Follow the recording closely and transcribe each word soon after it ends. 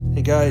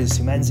Hey guys,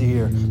 Humanzi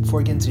here. Before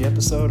we get into the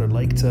episode, I'd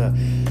like to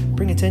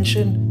bring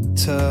attention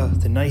to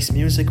the nice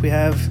music we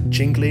have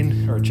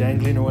jingling or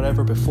jangling or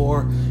whatever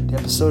before the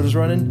episode is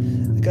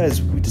running.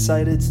 Guys, we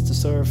decided to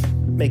sort of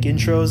make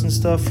intros and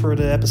stuff for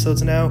the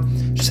episodes now.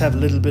 Just have a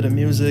little bit of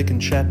music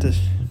and chat to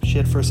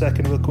shit for a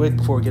second real quick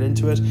before we get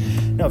into it.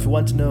 Now, if you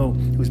want to know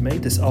who's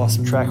made this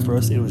awesome track for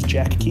us, it was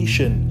Jack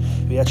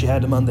Keeshan. We actually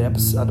had him on the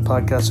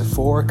podcast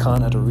before.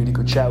 Con had a really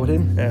good chat with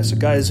him. So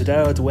guys, with that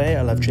out of the way,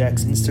 I'll have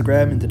Jack's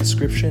Instagram in the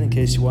description in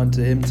case you want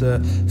him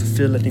to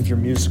fulfill any of your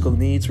musical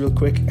needs real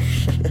quick.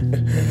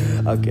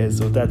 Okay,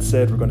 so with that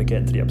said, we're going to get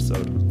into the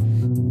episode.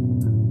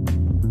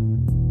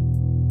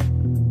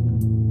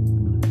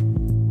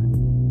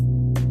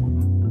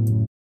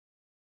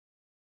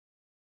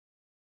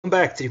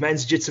 Welcome back to the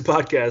Humanzi Jiu-Jitsu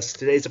podcast.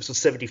 Today's episode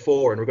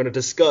 74, and we're going to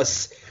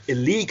discuss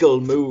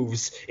illegal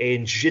moves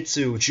in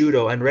jiu-jitsu,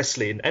 judo, and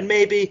wrestling, and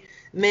maybe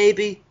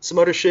some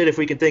other shit if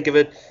we can think of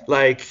it,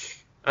 like,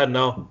 I don't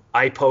know,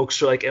 eye pokes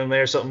for like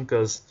MMA or something,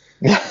 because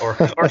or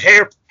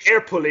hair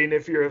pulling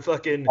if you're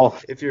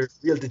if you're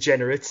real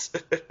degenerates.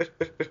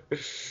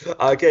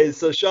 Okay,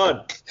 so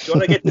Sean, do you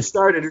want to get this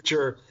started with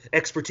your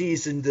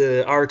expertise in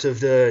the art of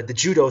the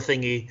judo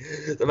thingy?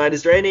 Man,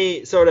 is there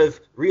any sort of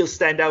real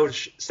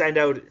standoutish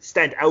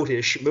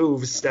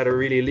moves that are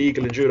really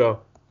illegal in judo?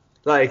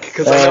 Like,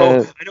 because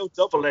I know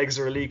double legs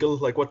are illegal.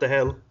 Like, what the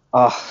hell?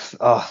 I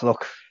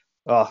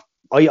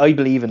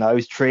believe in that. I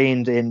was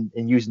trained in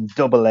using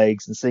double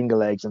legs and single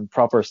legs and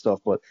proper stuff,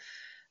 but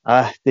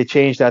they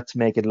changed that to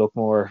make it look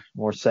more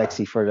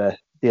sexy for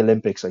the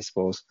Olympics, I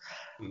suppose.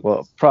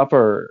 Well,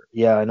 proper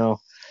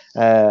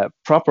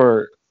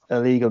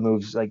illegal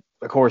moves, like,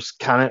 of course,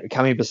 Kami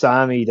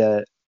Basami,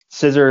 the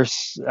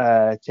scissors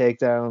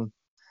takedown.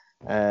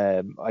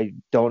 I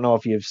don't know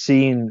if you've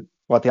seen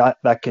what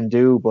that can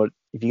do, but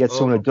if you get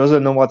someone who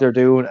doesn't know what they're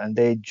doing and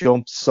they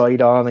jump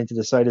side on into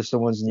the side of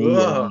someone's knee,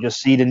 and you just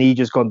see the knee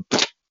just going.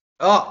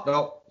 Oh,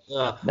 no.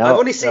 I've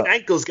only seen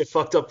ankles get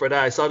fucked up for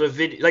that. I saw the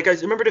video. Like, I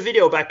remember the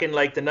video back in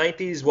like the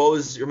 90s. What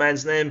was your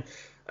man's name?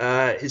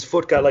 His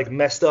foot got like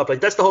messed up. Like,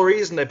 that's the whole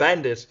reason they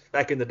banned it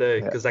back in the day,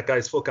 because that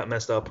guy's foot got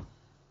messed up.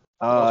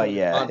 Oh,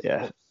 yeah.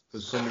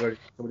 Because somebody's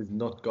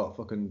nut got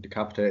fucking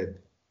decapitated.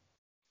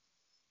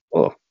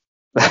 Oh.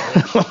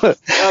 I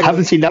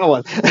haven't seen that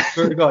one.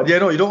 Swear to God. Yeah,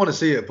 no, you don't want to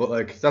see it, but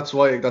like that's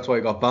why it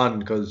got banned,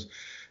 because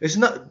it's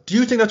not. Do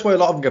you think that's why a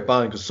lot of them get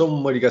banned? Because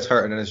somebody gets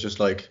hurt and then it's just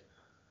like,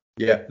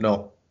 yeah,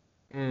 no.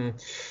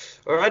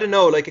 Or I don't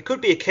know, like, it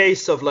could be a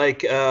case of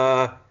like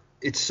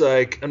it's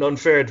like an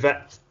unfair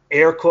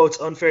air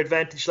quotes unfair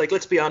advantage. Like,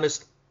 let's be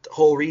honest, the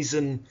whole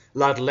reason a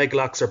lot of leg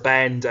locks are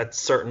banned at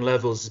certain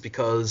levels is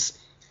because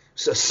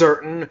a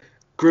certain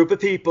group of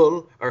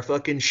people are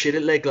fucking shit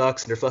at leg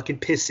locks and they're fucking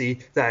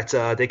pissy that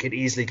they could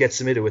easily get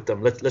submitted with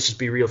them. Let's just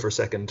be real for a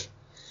second.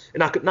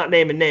 And not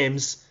naming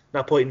names,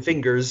 not pointing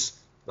fingers.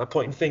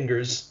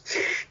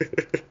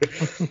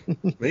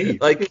 Me?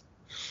 Like,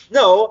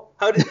 no,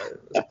 how did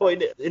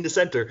point in the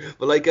center?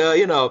 But like,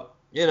 you know,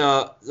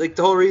 like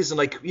the whole reason,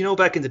 like, you know,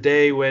 back in the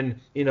day when,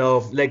 you know,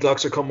 leg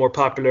locks are become more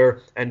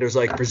popular and there's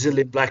like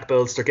Brazilian black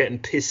belts, they're getting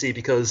pissy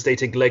because they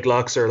think leg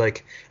locks are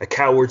like a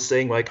coward's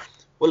thing. Like,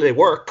 well, they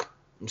work.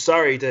 I'm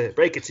sorry to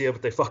break it to you,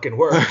 but they fucking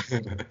work.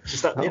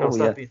 Stop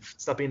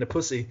being a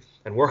pussy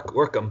and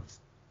work them.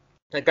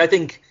 Like, I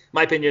think,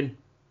 my opinion,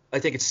 I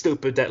think it's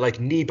stupid that like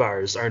knee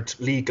bars aren't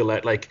legal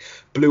at like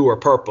blue or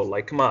purple.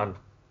 Like, come on.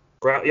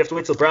 You have to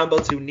wait till brown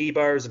belts do knee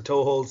bars and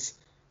toe holds.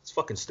 It's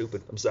fucking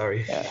stupid. I'm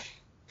sorry. Yeah.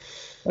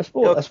 I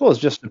suppose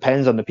it just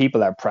depends on the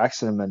people that are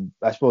practicing them, and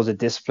I suppose the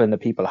discipline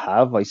that people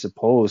have, I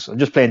suppose. I'm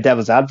just playing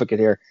devil's advocate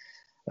here.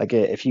 Like,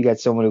 if you get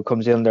someone who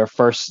comes in their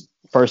first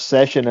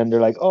session and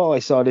they're like, oh, I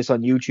saw this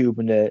on YouTube,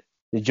 and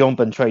they jump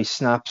and try to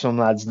snap some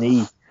lad's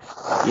knee.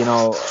 You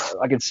know,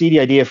 I can see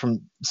the idea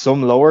from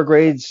some lower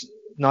grades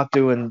not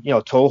doing, you know,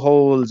 toe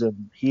holds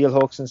and heel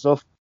hooks and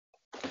stuff.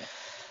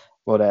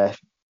 But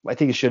I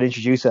think it should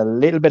introduce it a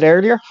little bit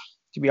earlier,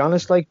 to be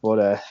honest. Like,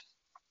 but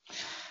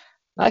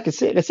I can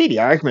see the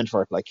argument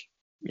for it. Like,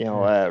 you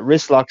know,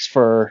 wrist locks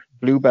for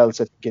blue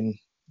belts, I think, in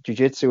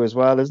jiu-jitsu as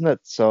well, isn't it?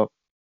 So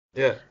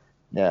yeah,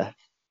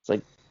 it's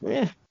like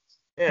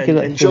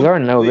and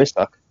learn no wrist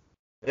lock.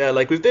 Yeah,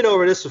 like, we've been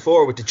over this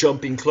before with the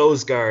jumping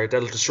close guard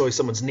that'll destroy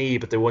someone's knee,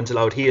 but they won't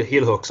allow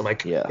heel hooks. I'm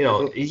like, you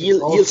know, it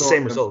yields the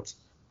same result.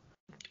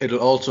 It'll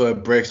also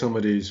break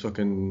somebody's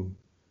fucking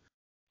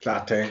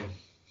flat thing.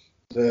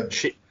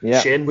 Shin.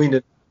 Yeah.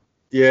 Did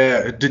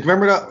you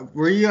remember that?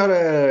 Were you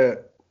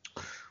at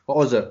what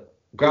was it?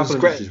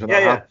 Grappling issues when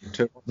that happened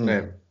to what's the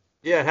name?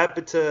 Yeah, it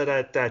happened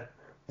to that.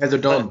 Heather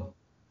Dunn.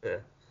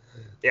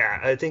 Yeah,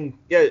 I think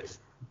that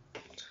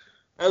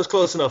was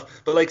close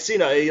enough. But like, see,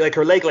 like,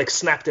 her leg like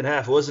snapped in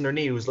half. It wasn't her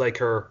knee. It was like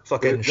her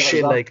fucking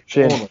shin. Like,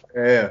 shin.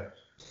 Yeah.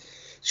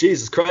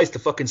 Jesus Christ, the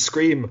fucking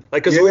scream.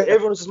 Like, because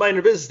everyone was just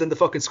minding their business, then the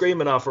fucking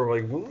screaming off her.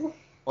 Like, whoa.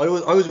 I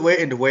was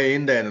waiting to weigh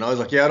in then, and I was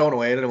like, yeah, I don't want to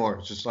weigh in anymore.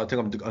 It's just, I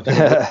think I'm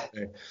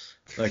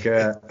like,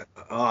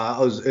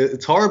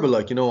 it's horrible,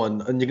 like, you know,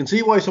 and you can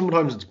see why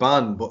sometimes it's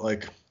banned, but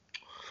like,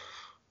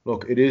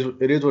 look, it is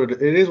what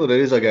it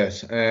is, I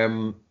guess.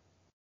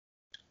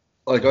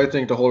 Like I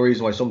think the whole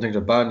reason why some things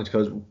are banned is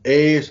because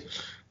A,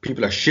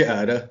 people are shit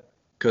at it,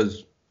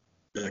 because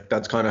like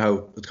that's kind of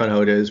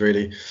how it is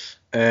really.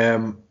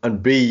 And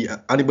B,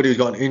 anybody who's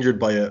gotten injured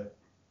by it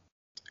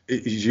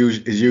is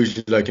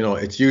usually like,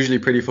 it's usually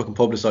pretty fucking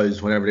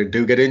publicized whenever they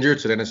do get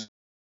injured. So then it's,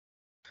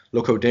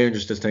 look how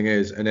dangerous this thing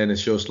is, and then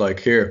it's just like,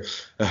 here,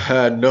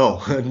 no,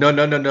 no, no,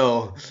 no, no,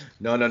 no, no,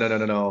 no, no, no,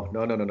 no, no,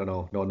 no, no, no,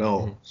 no, no,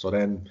 no. So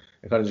then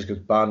it kind of just gets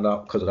banned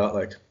out because of that,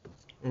 like.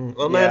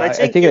 Well, man,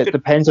 I think it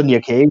depends on the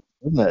occasion,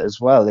 doesn't it,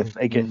 as well. If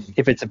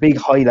it's a big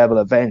high level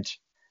event,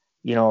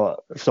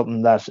 if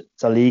something that's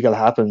illegal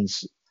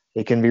happens,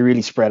 it can be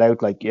really spread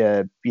out. Like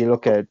you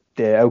look at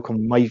the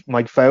outcome.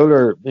 Mike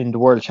Fowler in the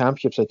World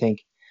Championships, I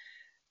think,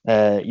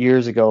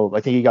 years ago,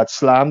 I think he got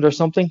slammed or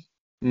something,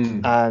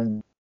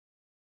 and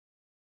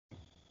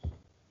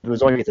it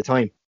was only at the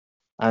time,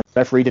 and the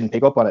referee didn't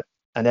pick up on it,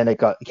 and then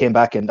it came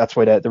back, and that's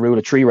why the rule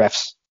of 3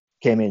 refs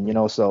came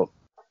in. So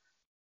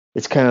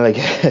it's kind of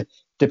like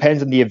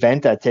depends on the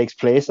event that takes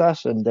place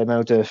at and the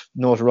amount of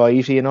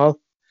notoriety and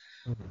all.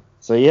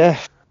 So yeah,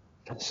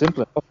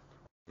 simple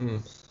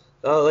enough.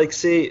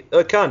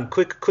 Con,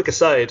 quick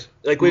aside.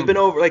 Like, we've been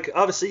over, like,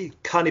 obviously,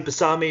 Connie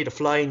Basami, the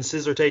flying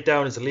scissor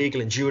takedown is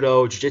illegal in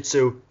judo,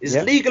 jiu-jitsu. Is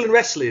it legal in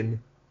wrestling?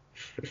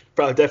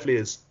 Probably definitely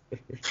is.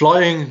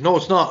 Flying? No,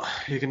 it's not.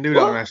 You can do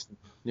that in wrestling.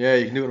 Yeah,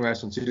 you can do it in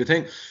wrestling.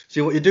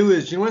 See, what you do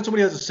is, when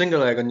somebody has a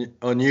single leg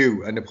on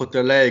you and they put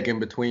their leg in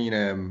between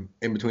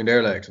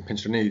their legs and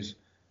pinch their knees.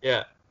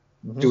 Yeah.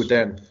 Do it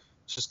then.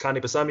 It's just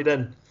Connie Basami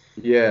then.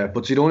 Yeah,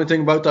 but see, the only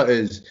thing about that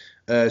is,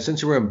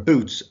 since you're wearing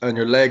boots and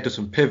your leg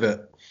doesn't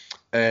pivot,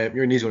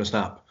 your knee's going to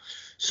snap.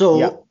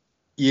 So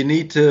you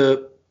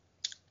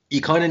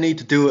kind of need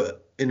to do it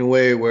in a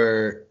way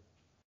where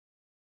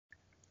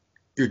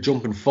you're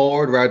jumping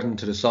forward rather than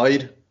to the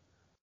side.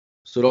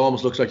 So it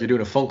almost looks like you're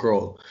doing a funk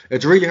roll.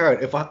 It's really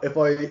hard.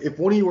 If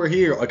one of you were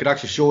here, I could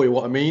actually show you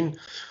what I mean.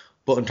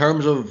 But in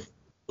terms of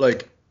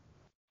like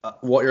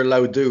what you're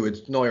allowed to do,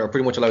 you're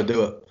pretty much allowed to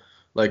do it.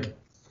 Like,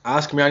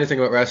 ask me anything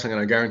about wrestling,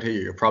 and I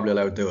guarantee you're probably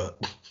allowed to do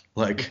it.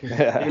 Like,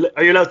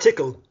 are you allowed to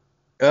tickle?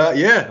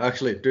 Yeah,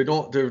 actually, there's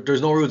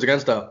no rules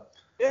against that.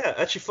 Yeah,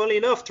 actually, funnily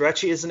enough, there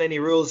actually isn't any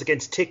rules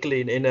against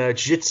tickling in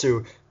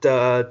jiu-jitsu.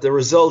 The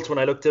result when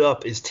I looked it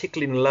up is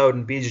tickling allowed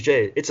in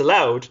BJJ. It's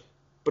allowed,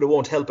 but it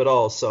won't help at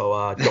all,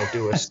 so don't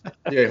do it.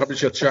 Yeah, you probably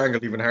should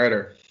strangle even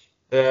harder.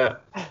 Yeah.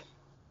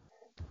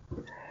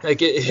 Like,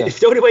 if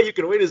the only way you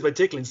can win is by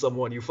tickling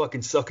someone, you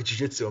fucking suck at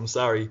jiu-jitsu. I'm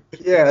sorry.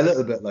 Yeah, a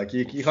little bit. Like,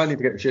 you kind of need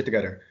to get your shit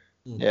together.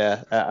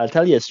 Yeah, I'll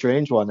tell you a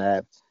strange one.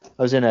 I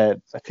was in I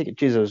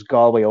think it was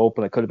Galway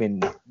Open. It could have been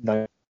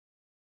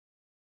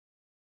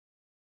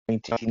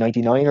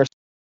 1999 or something.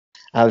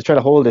 I was trying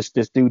to hold this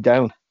dude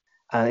down,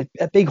 and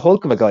a big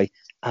hulk of a guy,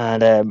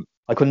 and I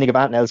couldn't think of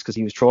anything else because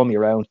he was throwing me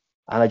around,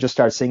 and I just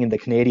started singing the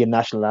Canadian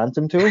national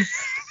anthem to him.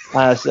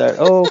 And I said,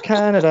 "Oh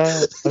Canada!"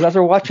 I was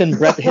after watching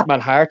Bret the Hitman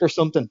Hart or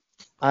something,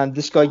 and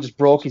this guy just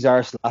broke his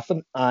arse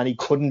laughing, and he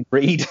couldn't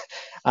breathe.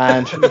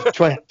 And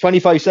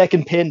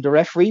 25-second pin. The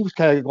referee was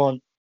kind of going,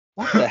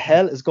 "What the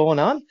hell is going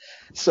on?"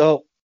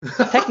 So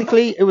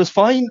technically, it was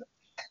fine.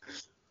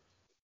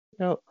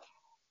 But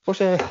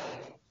there's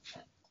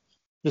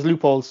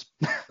loopholes.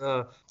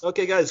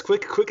 Okay, guys,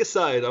 quick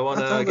aside. I want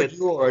to get. Like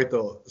you all right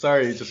though.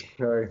 Sorry.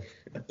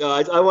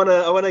 I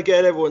want to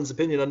get everyone's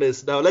opinion on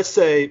this. Now, let's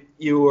say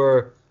you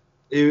were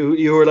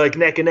like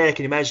neck and neck,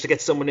 and you managed to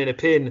get someone in a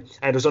pin,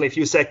 and there's only a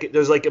few seconds.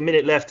 There's like a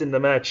minute left in the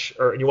match,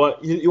 or you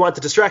want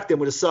to distract them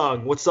with a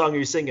song. What song are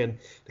you singing?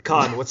 The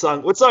Con. What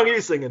song are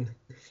you singing?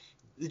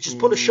 Just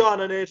put a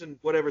Sean on it and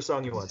whatever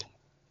song you want.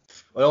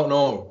 I don't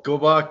know. Go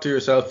back to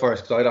yourself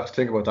first, because I'd have to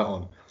think about that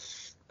one.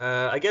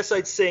 I guess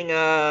I'd sing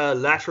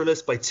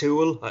Lateralist by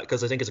Tool,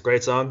 because I think it's a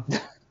great song.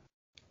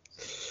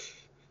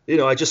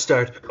 I just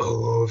start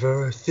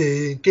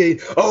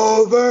overthinking,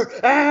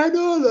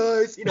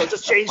 overanalyze.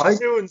 Just change the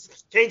tunes,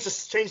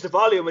 change the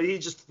volume, and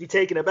he'd just be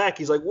taken aback.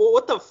 He's like, "Well,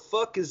 what the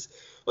fuck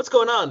what's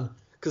going on?"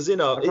 Because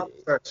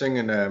start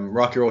singing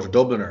 "Rocky Road to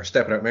Dublin" or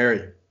 "Stepping Out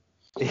Mary."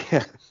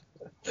 Yeah.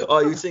 Oh,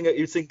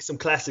 you'd sing some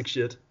classic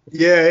shit.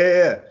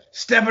 Yeah.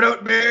 Stepping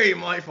out, Mary,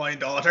 my fine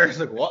daughter. It's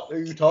like, what are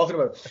you talking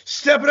about?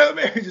 Stepping out,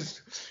 Mary.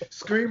 Just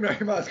screaming at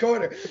your man's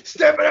corner.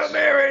 Stepping out,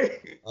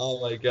 Mary. Oh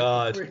my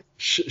God,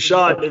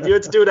 Sean, if you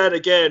had to do that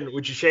again,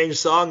 would you change the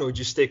song or would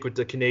you stick with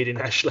the Canadian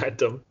national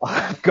anthem?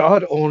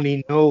 God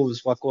only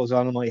knows what goes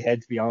on in my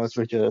head, to be honest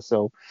with you.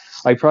 So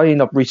I probably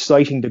end up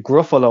reciting the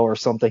Gruffalo or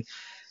something.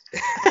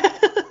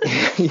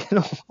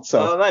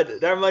 So. Oh man,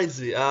 that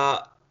reminds me.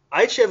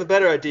 I actually have a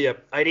better idea.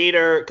 I'd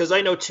either, because I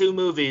know 2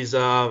 movies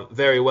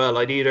very well,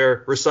 I'd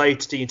either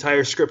recite the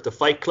entire script of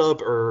Fight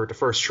Club or the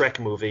first Shrek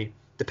movie,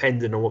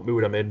 depending on what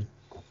mood I'm in.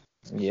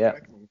 Yeah.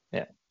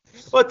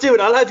 Well, dude,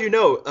 I'll have you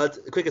know, a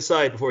quick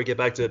aside before we get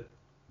back to it.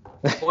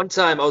 One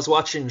time I was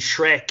watching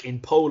Shrek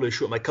in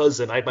Polish with my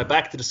cousin. I had my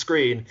back to the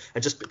screen,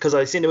 and just because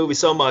I'd seen the movie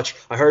so much,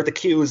 I heard the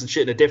cues and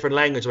shit in a different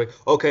language. I'm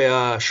like, okay,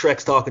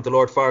 Shrek's talking to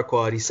Lord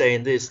Farquaad. He's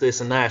saying this,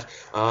 and that.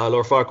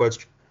 Lord Farquaad's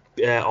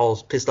all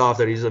pissed off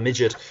that he's a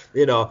midget.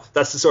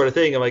 That's the sort of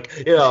thing. I'm like,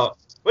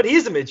 but he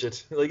is a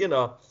midget. Like,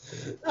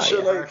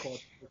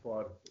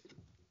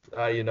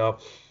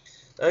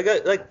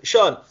 like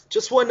Sean,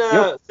 just one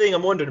thing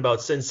I'm wondering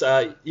about, since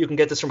you can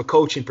get this from a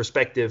coaching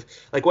perspective,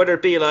 like whether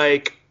it be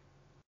like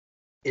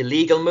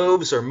illegal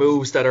moves or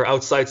moves that are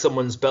outside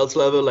someone's belt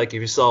level, like if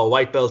you saw a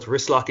white belt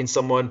wrist locking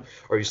someone,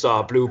 or you saw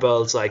a blue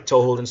belt like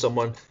toe holding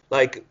someone,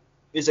 like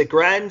is it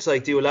grand?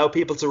 Like, do you allow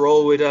people to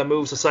roll with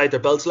moves aside their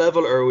belt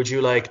level, or would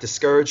you like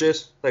discourage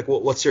it? Like,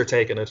 what's your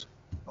take on it?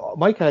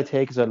 My kind of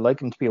take is I'd like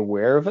them to be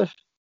aware of it.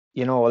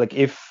 Like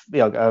if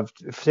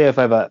say if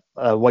I have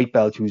a white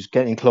belt who's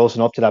getting close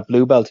enough to that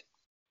blue belt,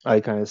 I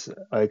kind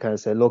of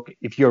say, look,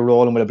 if you're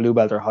rolling with a blue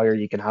belt or higher,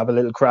 you can have a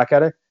little crack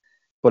at it.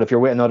 But if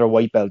you're with another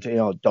white belt,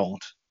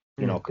 don't.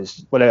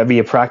 Because whatever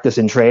you practice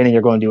in training,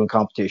 you're going to do in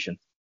competition.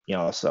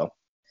 So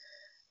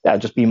that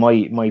just be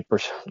my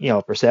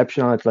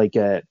perception on it. Like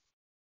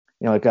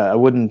I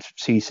wouldn't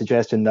see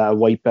suggesting that a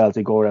white belt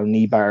to go around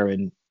knee bar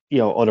and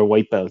other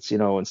white belts,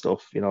 and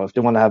stuff. If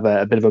they want to have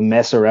a bit of a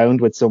mess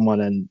around with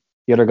someone and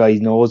the other guy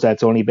knows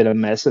that's only a bit of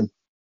messing,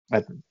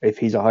 if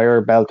he's a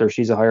higher belt or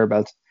she's a higher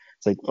belt,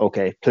 it's like,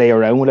 okay, play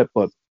around with it.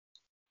 But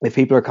if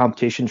people are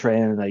competition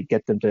training, I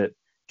get them to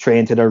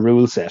train to their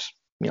rule set.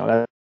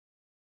 Now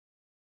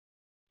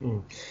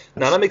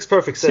that makes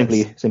perfect sense.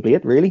 Simply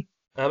it, really.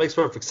 That makes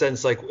perfect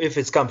sense. Like if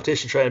it's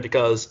competition training,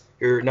 because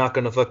you're not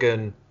gonna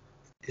fucking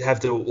have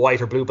the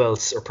white or blue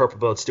belts or purple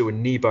belts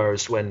doing knee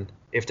bars when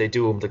if they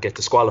do them they get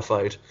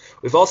disqualified.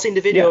 We've all seen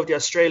the video of the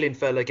Australian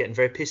fella getting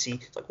very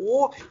pissy. It's like,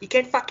 oh, you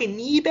can't fucking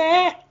knee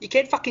bar. You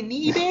can't fucking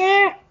knee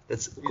bar.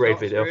 That's a great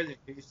video. Australian.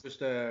 He's just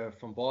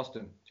from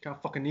Boston. You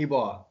can't fucking knee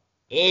bar.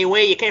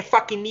 Anyway, you can't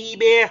fucking knee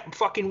bar. I'm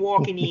fucking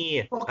walking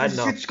here.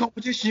 It's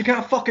competition. You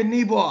can't fucking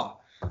knee bar.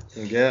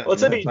 Yeah. Well,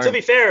 to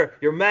be fair,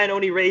 your man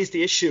only raised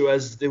the issue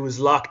as it was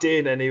locked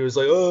in, and he was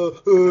like,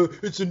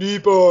 it's a knee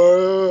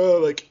bar.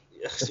 Like,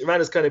 your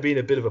man is kind of being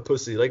a bit of a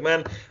pussy. Like,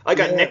 man, I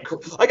got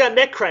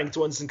neck cranked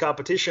once in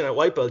competition at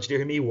white belt. Did you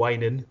hear me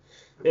whining?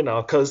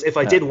 Because if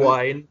I did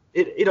whine,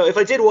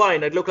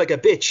 I'd look like a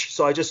bitch.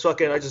 So I just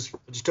took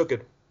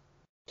it.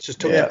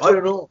 Just took it. I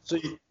don't know. So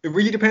it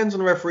really depends on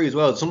the referee as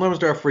well. Sometimes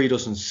the referee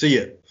doesn't see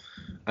it,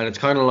 and it's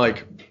kind of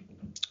like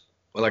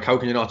how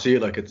can you not see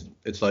it? Like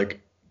it's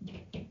like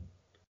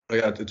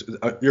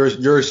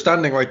you're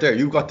standing right there.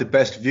 You've got the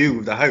best view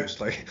of the house.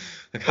 Like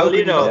how can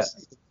you not see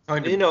it?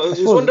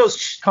 It's one of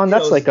those.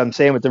 That's like I'm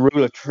saying with the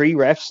rule of 3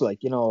 refs.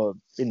 Like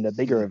in the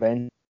bigger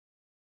event,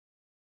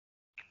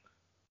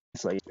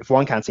 it's like if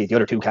one can't see it, the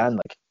other 2 can.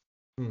 Like.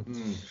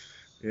 Mm-hmm.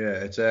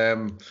 Yeah, it's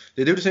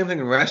they do the same thing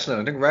in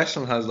wrestling. I think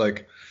wrestling has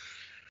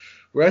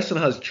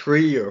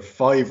 3 or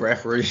 5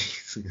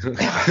 referees,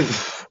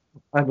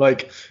 and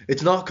like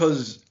it's not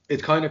because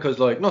it's kind of because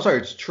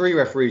it's 3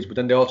 referees, but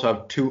then they also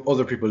have 2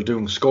 other people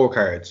doing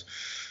scorecards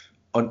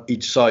on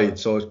each side.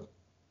 So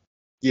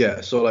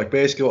like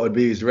basically what it'd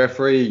be is the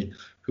referee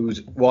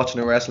who's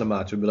watching a wrestling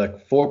match would be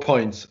like 4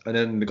 points, and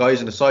then the guys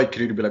on the side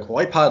could either be like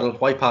white paddle,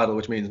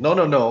 which means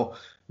no.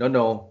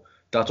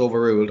 That's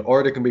overruled,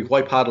 or they can be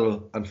white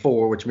paddle and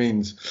 4, which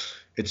means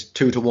it's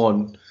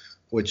 2-1.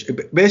 Which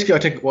basically, I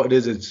think what it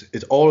is,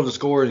 it's all of the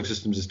scoring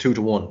systems is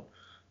 2-1.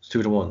 It's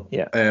 2-1.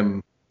 Yeah.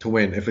 To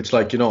win. If it's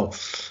like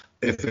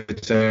if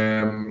it's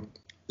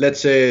let's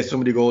say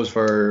somebody goes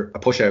for a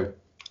push out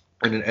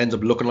and it ends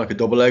up looking like a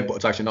double leg, but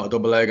it's actually not a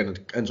double leg, and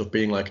it ends up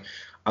being like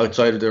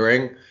outside of the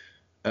ring.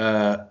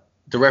 The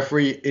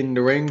referee in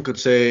the ring could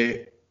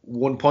say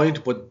 1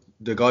 point, but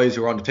the guys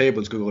who are on the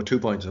tables could go 2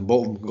 points, and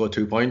both of them can go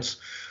 2 points.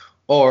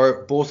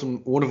 Or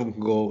one of them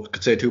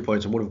could say 2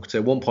 points and one of them could say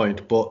 1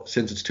 point, but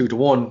since it's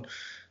 2-1,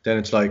 then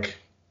it's like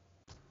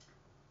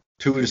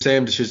 2 of the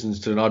same decisions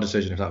to an odd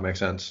decision, if that makes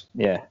sense.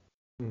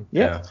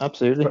 Yeah,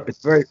 absolutely.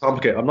 It's very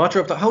complicated. I'm not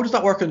sure how does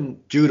that work in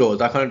judo? Is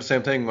that kind of the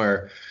same thing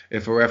where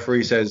if a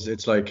referee says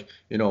it's like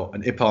an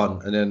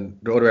ippon, and then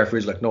the other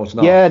referee's like, no, it's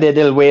not. Yeah,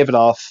 they'll wave it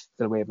off.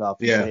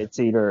 Yeah. It's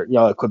either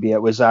it could be a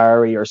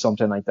Wazari or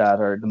something like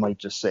that, or they might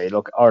just say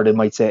or they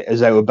might say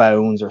is out of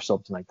bounds or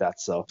something like that.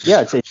 So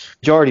yeah, it's a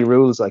majority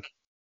rules like.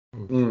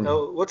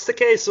 Now, what's the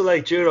case of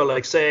like judo?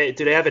 Like, say,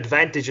 do they have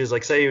advantages?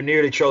 Like, say you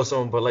nearly throw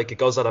someone, but like it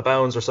goes out of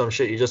bounds or some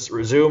shit, you just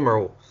resume,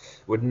 or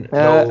wouldn't?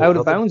 Out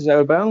of bounds is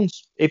out of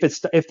bounds. If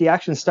the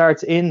action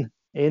starts in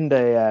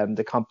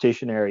the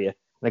competition area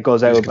and it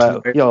goes out of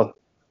bounds,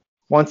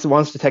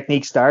 once the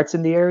technique starts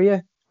in the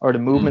area or the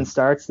movement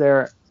starts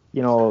there,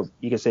 you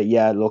can say,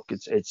 yeah, look,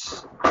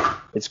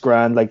 it's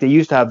grand. Like they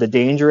used to have the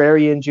danger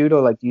area in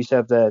judo. Like they used to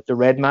have the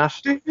red mat.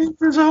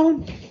 Danger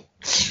zone.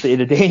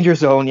 The danger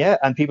zone, yeah,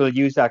 and people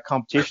use that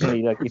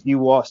competitionally. Like if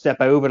you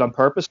step out of it on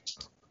purpose,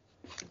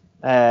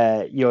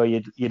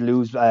 you'd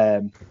lose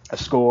a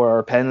score or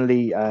a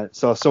penalty.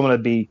 So someone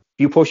would be, if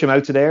you push them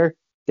out to there,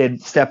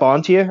 they'd step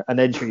onto you, and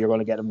then you're going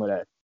to get them with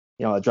a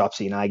drop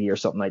C Nagi or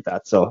something like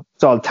that. So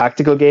it's all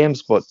tactical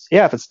games, but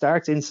yeah, if it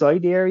starts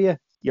inside the area,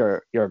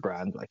 you're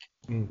grand. Like.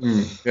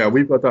 Yeah,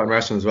 we've got that in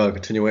wrestling as well.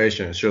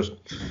 Continuation.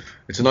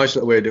 It's a nice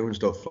little way of doing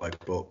stuff,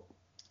 like, but.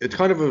 It's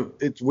kind of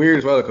it's weird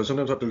as well because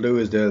sometimes what they'll do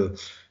is they'll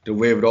they'll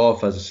wave it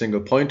off as a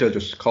single point. They'll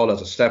just call it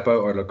as a step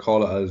out, or they'll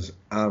call it as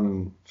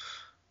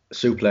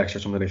suplex or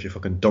something if you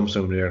fucking dump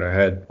somebody near their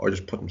head, or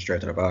just put them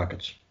straight to their back.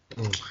 It's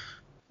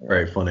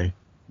very funny.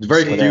 It's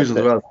very confusing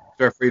as well.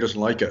 Referee doesn't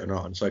like it or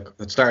not. It's like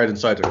it started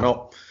inside there.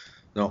 No.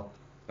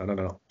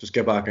 Just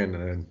get back in,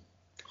 and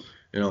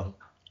then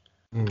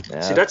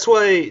Yeah. See, that's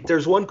why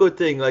there's one good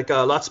thing. Like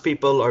lots of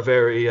people are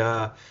very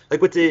lots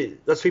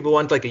of people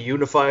want like a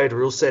unified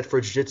rule set for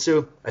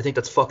jiu-jitsu. I think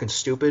that's fucking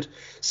stupid.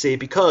 See,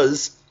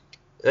 because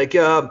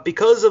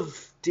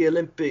of the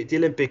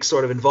Olympic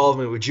sort of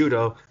involvement with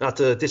judo, not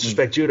to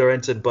disrespect judo or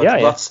anything,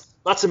 but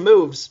lots of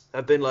moves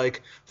have been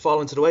like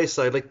fallen to the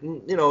wayside. Like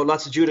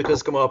lots of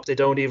judokas come up, they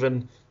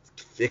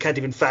can't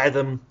even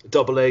fathom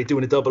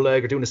doing a double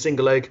leg or doing a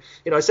single leg.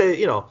 That's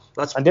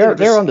and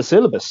they're on the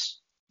syllabus.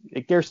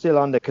 Like they're still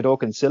on the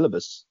Kodokan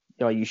syllabus.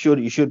 You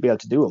should be able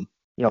to do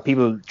them.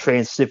 People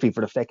train specifically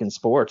for the fucking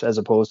sport as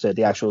opposed to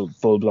the actual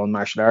full blown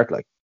martial art.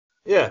 Like.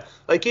 Yeah,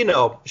 like you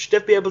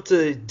should be able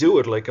to do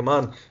it. Like, come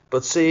on.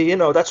 But see,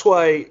 that's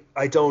why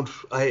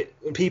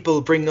when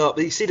people bring up,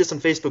 you see this on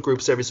Facebook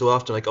groups every so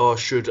often, like, oh,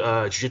 should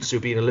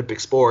jiu-jitsu be an Olympic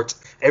sport?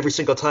 Every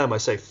single time I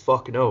say,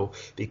 fuck no,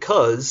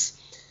 because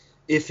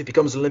if it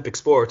becomes an Olympic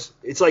sport,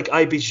 it's like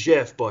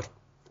IBJJF, but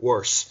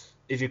worse.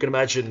 If you can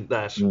imagine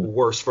that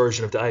worse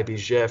version of the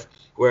IBJJF,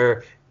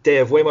 where they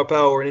have way more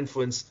power and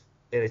influence,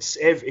 and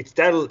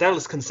that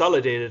is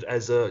consolidated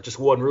as just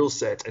one rule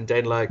set, and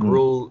then like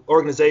rule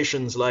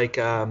organizations like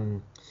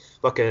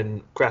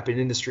fucking Grappling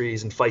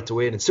Industries and Fight to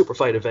Win and super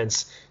fight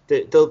events,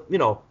 they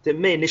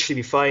may initially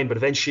be fine, but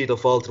eventually they'll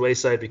fall to the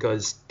wayside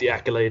because the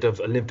accolade of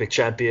Olympic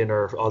champion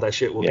or all that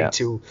shit will be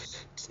too,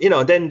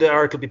 and then the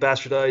art will be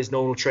bastardized. No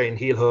one will train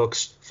heel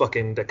hooks,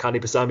 fucking the Connie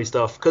Basami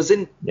stuff. Because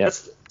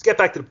let's get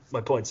back to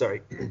my point.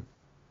 Sorry.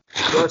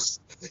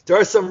 There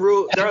are some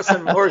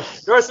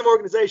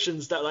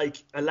organizations that like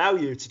allow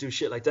you to do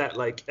shit like that.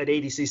 Like at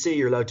ADCC,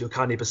 you're allowed to do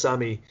Connie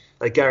Basami.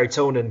 Like Gary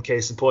Tonin,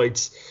 case in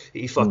point,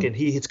 he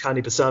hits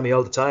Connie Basami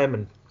all the time,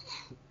 and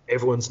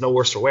everyone's no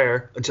worse for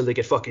wear until they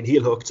get fucking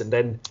heel hooked, and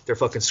then they're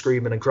fucking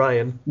screaming and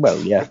crying. Well,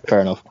 yeah, fair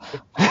enough.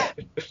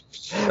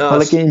 Well,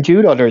 like in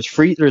judo, there's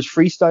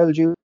freestyle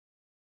judo.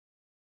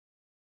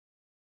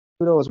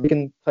 Judo is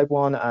weekend type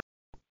one, and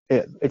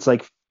it's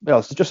like. Well,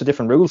 it's just a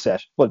different rule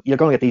set, but you're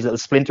going to get these little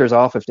splinters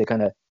off if they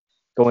kind of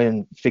go in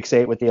and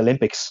fixate with the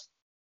Olympics.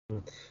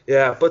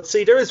 Yeah, but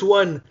see, there is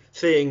one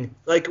thing,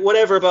 like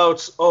whatever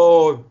about,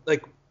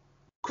 like,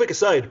 quick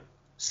aside,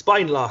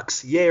 spine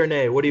locks, yay or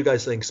nay? What do you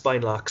guys think,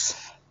 spine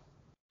locks?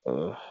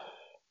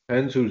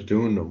 Depends who's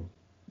doing them.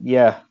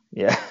 Yeah.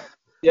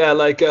 Yeah,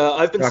 like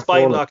I've been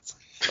spine locked.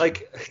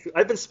 Like,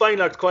 I've been spine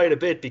locked quite a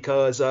bit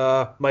because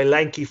my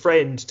lanky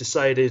friend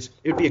decided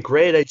it would be a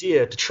great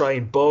idea to try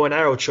and bow and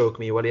arrow choke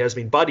me while he has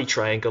me in body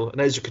triangle.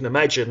 And as you can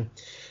imagine,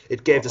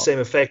 it gave the same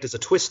effect as a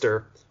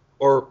twister.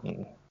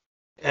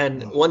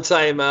 And one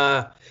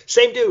time,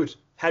 same dude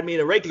had me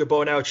in a regular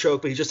bow and arrow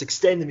choke, but he just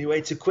extended me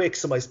way too quick,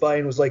 so my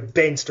spine was like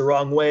bent the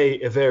wrong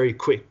way, a very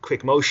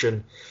quick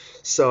motion.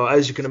 So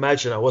as you can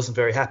imagine, I wasn't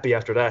very happy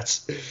after that.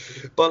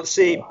 But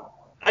see,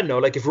 I don't know,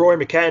 like if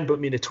Rory McCann put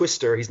me in a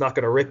twister, he's not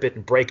going to rip it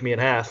and break me in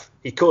half.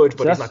 He could,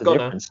 but he's not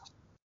going to.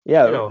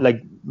 Yeah,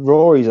 like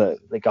Rory's a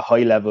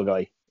high level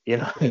guy.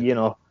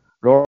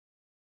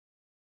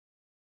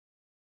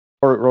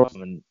 Rory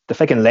and the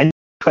fucking length.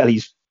 Well,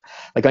 he's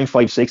like, I'm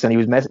 5'6", and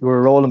we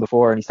were rolling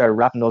before, and he started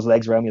wrapping those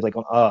legs around me. He was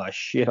like, oh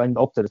shit, I'm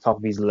up to the top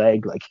of his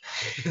leg, like,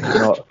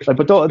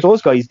 but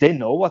those guys, they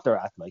know what they're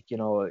at. Like,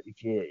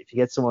 if you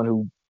get someone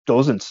who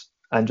doesn't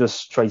and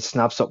just try to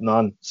snap something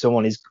on,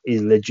 someone is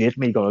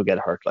legitimately going to get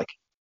hurt. Like,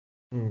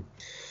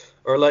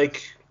 or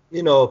like,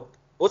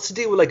 what's the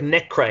deal with like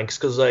neck cranks?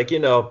 Because like,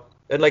 and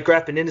like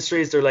Grappling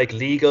Industries, they're like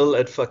legal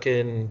at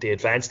fucking the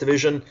advanced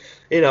division.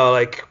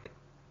 Like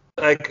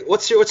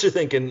what's your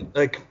thinking?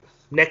 Like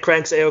neck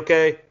cranks,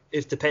 okay?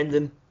 If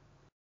depending,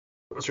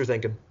 what's your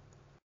thinking?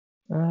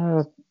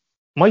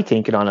 My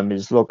thinking on them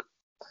is, look,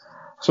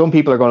 some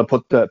people are going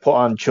to put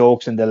on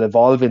chokes and they'll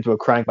evolve into a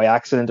crank by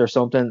accident or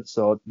something.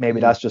 So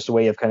maybe that's just a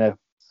way of kind of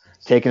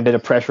taking a bit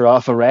of pressure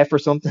off a ref or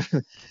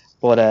something.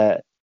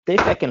 But they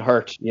fucking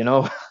hurt,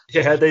 Yeah,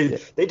 they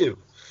do.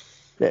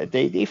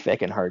 They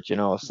fucking hurt,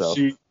 So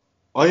see,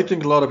 I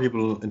think a lot of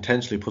people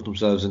intentionally put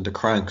themselves into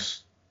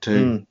cranks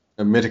to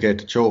mitigate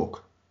the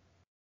choke.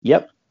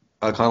 Yep.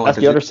 I kind of that's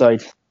the other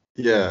side.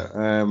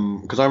 Yeah,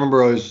 because I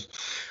remember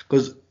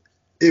because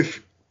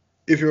if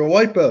you're a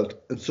white belt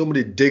and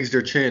somebody digs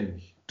their chin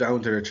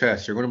down to their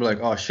chest, you're going to be like,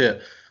 oh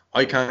shit,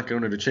 I can't get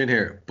under the chin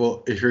here.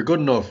 But if you're good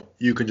enough,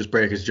 you can just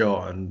break his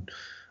jaw and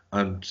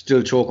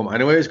still choke him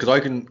anyways. Because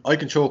I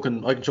can choke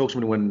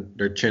somebody when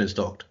their chin is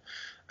tucked.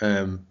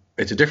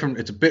 It's a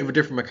bit of a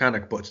different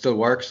mechanic, but it still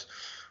works.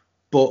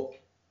 But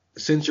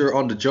since you're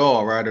on the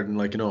jaw rather than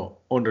like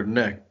under the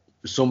neck,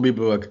 some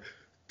people are like,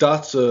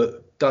 that's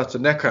a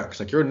neck crank. It's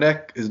like your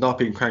neck is not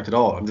being cranked at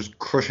all. I'm just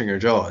crushing your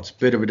jaw. It's a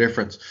bit of a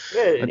difference.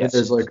 Yeah, and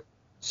there's like,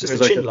 it's just a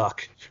chin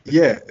lock.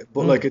 Yeah,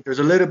 but like there's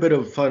a little bit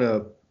of kind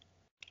of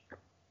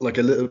like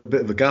a little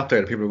bit of a gap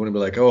there that people are going to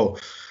be like, oh,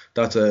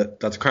 that's a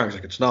crank. It's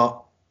like, it's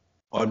not.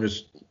 I'm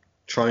just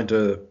trying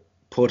to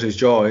put his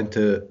jaw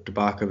into the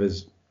back of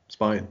his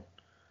spine.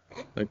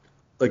 Like,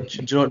 do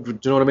you know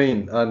what I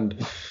mean?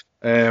 And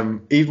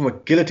even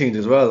with guillotines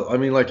as well. I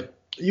mean, like,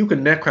 you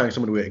can neck crank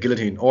somebody with a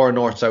guillotine or a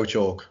north-south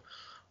choke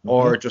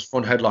or just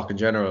front headlock in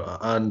general,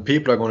 and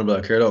people are going to be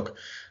like, here, look,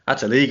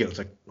 that's illegal. It's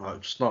like, well,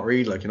 it's not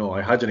really. Like,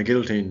 I had you in a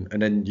guillotine,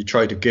 and then you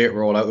tried to gate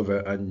roll out of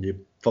it, and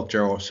you fucked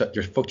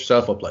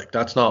yourself up. Like,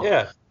 that's not.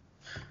 Yeah.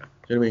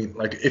 You know what I mean?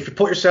 Like, if you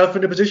put yourself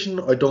in a position,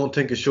 I don't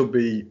think it should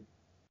be.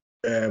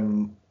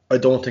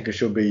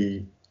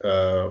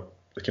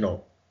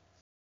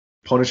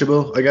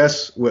 Punishable, I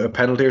guess, with a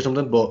penalty or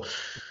something. But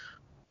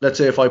let's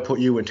say if I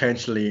put you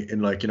intentionally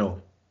in, like, a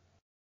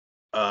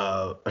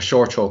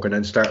short choke and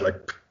then start,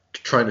 like,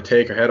 trying to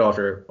take your head off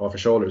your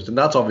shoulders, then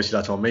that's on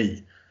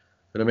me.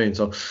 You know what I mean?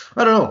 So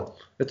I don't know.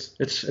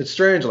 It's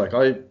strange. Like,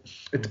 it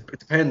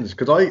depends,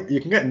 because you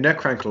can get neck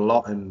cranked a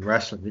lot in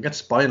wrestling. You get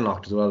spine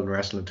locked as well in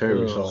wrestling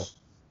too. So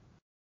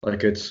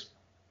like it's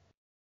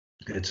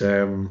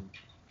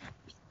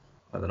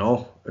I don't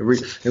know. It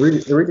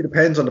really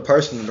depends on the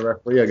person and the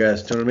referee, I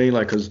guess. Do you know what I mean?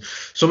 Like, because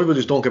some people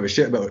just don't give a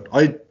shit about it.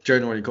 I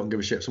generally couldn't give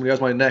a shit. Somebody has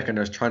my neck and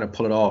they're trying to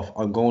pull it off.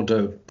 I'm going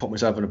to put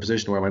myself in a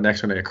position where my neck's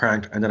going to get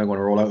cranked, and then I'm going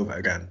to roll out of it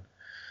again. Do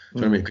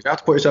you know what I mean? Because you have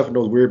to put yourself in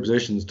those weird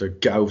positions to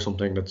get out of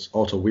something that's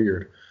also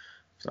weird.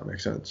 If that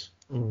makes sense.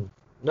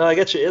 No, I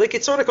get you. Like,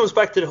 it sort of comes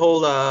back to the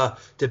whole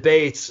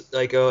debate,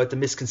 like the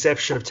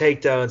misconception of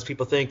takedowns.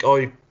 People think,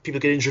 people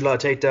get injured a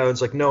lot of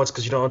takedowns. Like, no, it's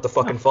because you don't have to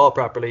fucking fall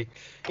properly.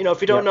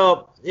 If you don't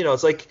know,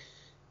 it's like,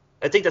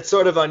 I think that's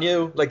sort of on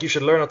you. Like, you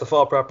should learn how to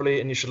fall properly,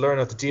 and you should learn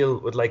how to deal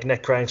with, like,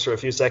 neck cranks for a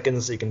few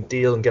seconds so you can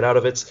deal and get out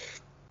of it.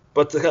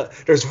 But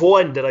there's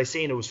one that I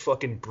seen, it was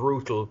fucking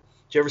brutal.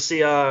 Did you ever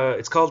see,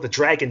 it's called the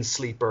Dragon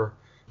Sleeper.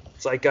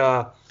 It's like,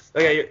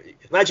 okay,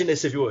 imagine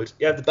this if you would.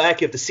 You have the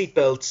back, you have the seat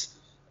belts.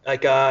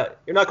 Like,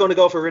 you're not going to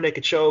go for a rear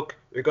naked choke.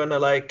 You're going to,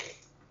 like,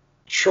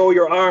 throw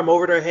your arm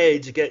over their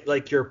head to get,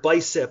 like, your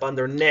bicep on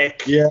their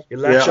neck. Yeah. You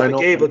latch up a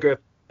cable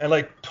grip and,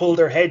 like, pull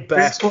their head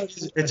back.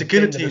 It's a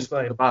guillotine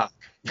in the back.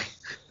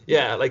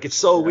 Yeah, like, it's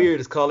so weird.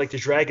 It's called, like, the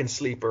Dragon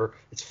Sleeper.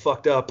 It's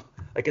fucked up.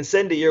 I can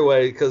send it your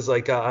way because,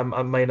 like, I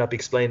might not be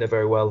explaining it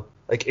very well.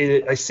 Like,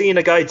 I seen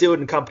a guy do it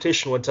in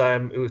competition one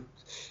time.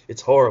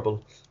 It's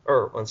horrible.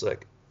 Or, one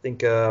sec. I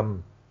think,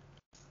 have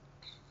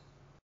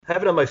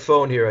it on my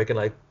phone here. I can,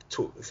 like,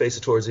 face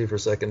it towards you for a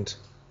second.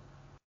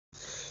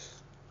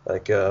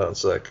 Like,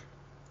 it's like,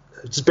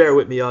 just bear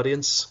with me,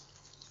 audience.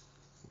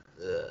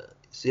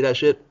 See that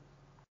shit?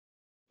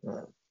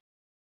 Oh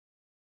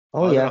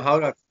I don't yeah. know how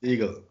that's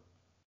legal.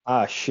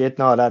 Ah shit,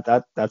 no,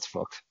 that's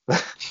fucked. I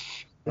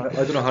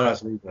don't know how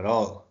that's legal at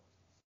all.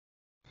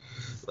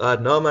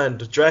 No, man,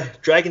 the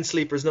Dragon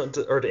Sleeper's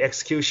nothing or the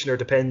Executioner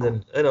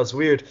depending. I know, it's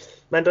weird.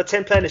 Man, that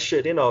 10 Planet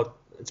shit,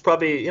 it's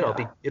probably,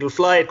 it'll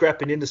fly at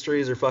Grappling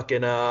Industries or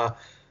fucking,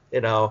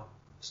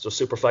 it's just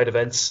super fight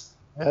events.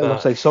 It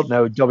looks like something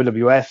out of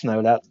WWF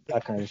now,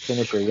 that kind of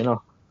finisher,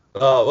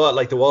 Oh, what,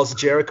 like the Walls of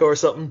Jericho or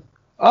something?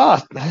 Oh,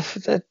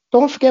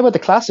 don't forget about the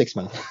classics,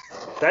 man.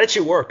 That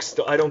actually works.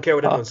 I don't care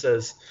what anyone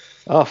says.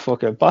 Oh,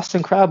 fuck it.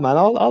 Boston Crab, man.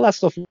 All that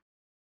stuff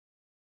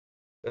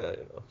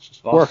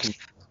works.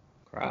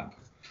 Crap.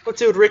 But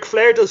dude, Ric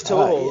Flair does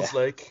toe holds,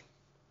 like.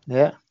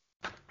 Yeah.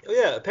 Oh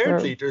yeah,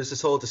 apparently there's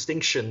this whole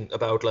distinction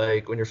about,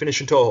 like, when you're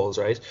finishing toe holds,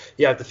 right?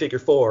 You have the figure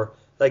four.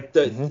 Like,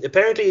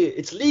 apparently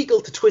it's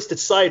legal to twist it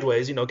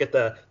sideways, get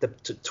the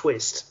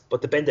twist,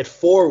 but to bend it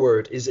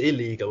forward is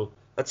illegal.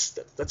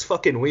 That's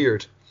fucking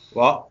weird.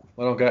 What?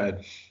 I don't get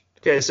it.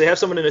 Okay, so you have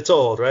someone in a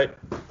toe hold, right?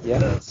 Yeah.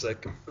 That's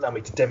like, allow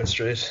me to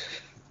demonstrate.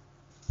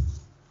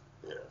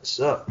 Yeah,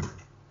 so.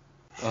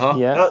 Uh-huh.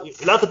 Yeah. You're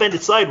allowed to bend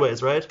it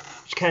sideways, right?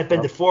 But you can't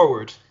bend it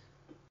forward.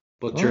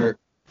 But you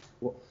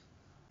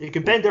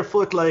can bend their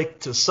foot, like,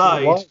 to the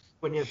side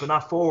but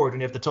not forward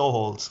when you have the toe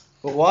holds.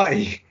 But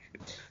why?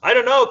 I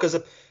don't know, because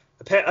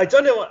I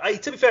don't know.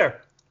 To be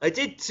fair, I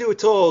did do a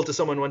toe hold to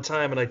someone one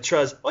time, and I'll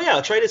try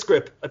this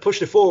grip. I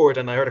pushed it forward,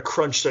 and I heard a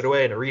crunch straight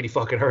away, and it really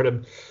fucking hurt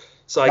him.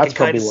 So That's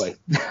probably why.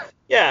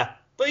 Yeah,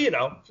 but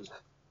just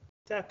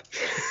tap.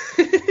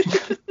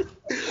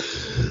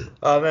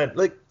 Oh man,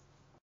 like,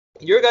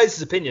 your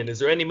guys' opinion, is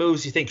there any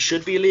moves you think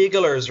should be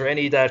illegal, or is there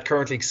any that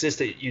currently exist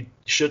that you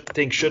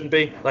shouldn't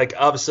be? Like,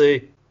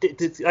 obviously,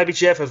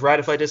 IBJJF has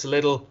ratified this a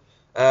little,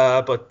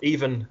 but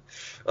even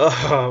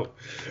when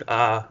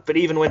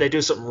they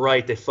do something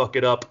right, they fuck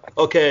it up.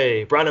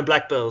 Okay, brown and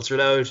black belts are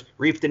allowed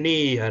reap the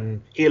knee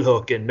and heel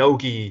hook and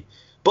no-gi,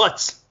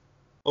 but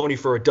only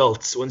for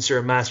adults. Once you're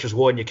a Masters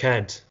 1, you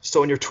can't. So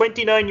when you're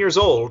 29 years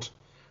old,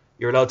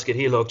 you're allowed to get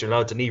heel hooked, you're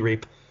allowed to knee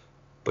reap,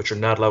 but you're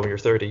not allowed when you're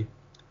 30.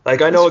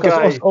 Like, I know a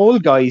guy. Us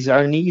old guys,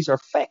 our knees are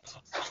fucked.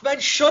 Man,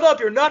 shut up!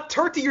 You're not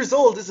 30 years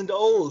old. Isn't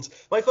old.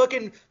 My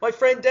friend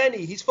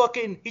Danny, he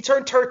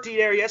turned 30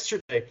 there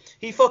yesterday.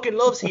 He fucking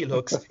loves heel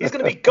hooks. He's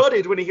gonna be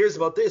gutted when he hears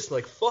about this.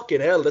 Like,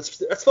 fucking hell,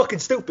 that's fucking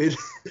stupid.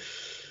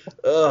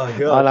 Oh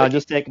god. Oh, no, I'm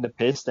just taking the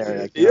piss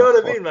there. Like, you know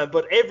what I mean, man?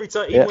 But every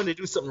time, even when they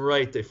do something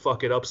right, they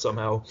fuck it up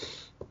somehow.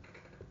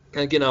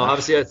 And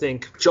obviously, I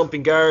think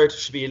jumping guard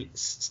should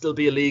still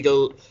be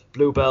illegal.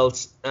 Blue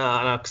belt,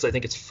 because I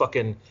think it's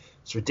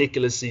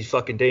ridiculously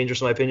fucking dangerous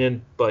in my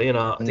opinion. But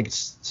I think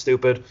it's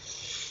stupid.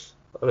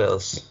 What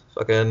else?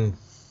 Fucking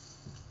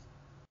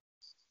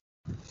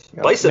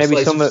bicep maybe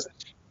slicers. some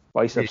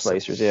bicep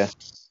slicers, yeah.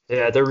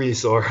 Yeah, they're really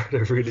sore.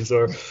 They're really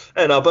sore.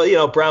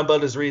 But brown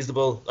belt is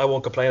reasonable. I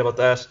won't complain about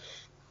that.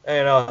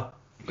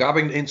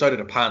 Grabbing the inside of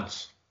the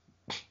pants.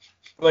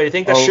 Well, you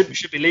think that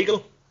should be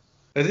legal?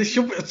 It's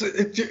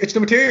the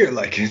material,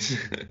 like it's.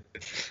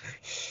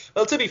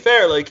 Well, to be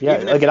fair,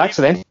 even like an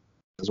accident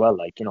as well,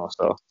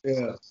 so.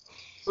 Yeah.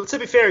 Well, to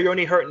be fair, you're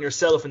only hurting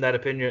yourself in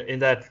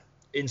that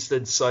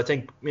instance. So I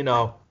think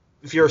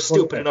if you're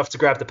stupid enough to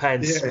grab the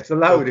pants. Yeah, it's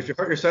allowed. If you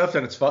hurt yourself,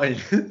 then it's fine.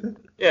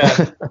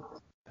 Yeah.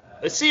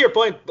 I see your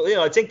point, but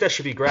I think that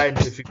should be grand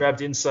if you grab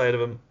the inside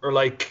of him, or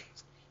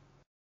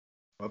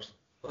Oops.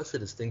 What's the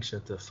distinction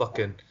of the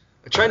fucking?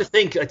 I'm trying to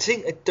think. I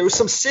think there was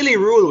some silly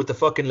rule with the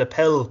fucking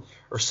lapel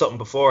or something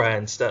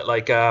beforehand that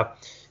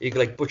you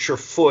could put your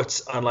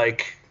foot on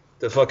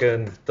the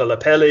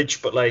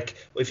lapellage, but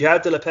if you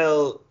have the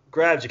lapel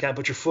grabbed, you can't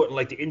put your foot on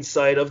the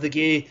inside of the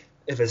gi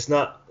if it's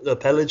not the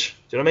lapellage.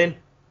 Do you know what I mean?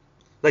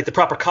 Like the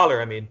proper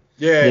collar, I mean.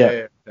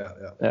 Yeah.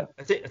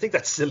 I think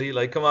that's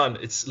silly. Come on,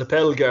 it's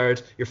lapel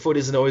guard. Your foot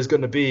isn't always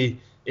going to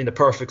be in the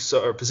perfect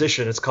sort of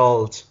position. It's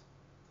called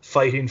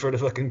fighting for the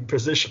fucking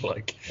position.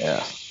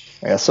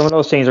 Yeah, some of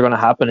those things are going to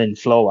happen in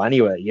flow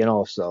anyway,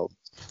 so.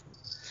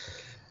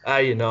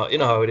 You know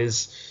how it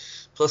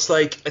is. Plus,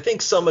 I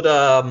think some of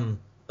the,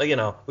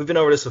 we've been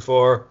over this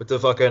before with the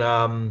fucking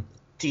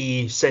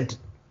it's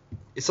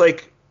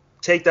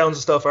takedowns and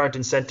stuff aren't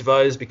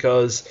incentivized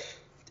because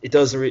it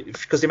doesn't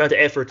because the amount of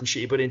effort and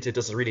shit you put into it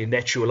doesn't really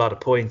net you a lot of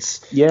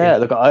points. Yeah,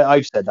 look,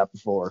 I've said that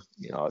before.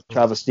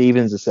 Travis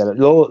Stevens has said it.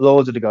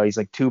 Loads of the guys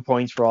 2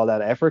 points for all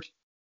that effort.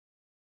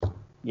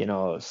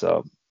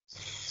 So.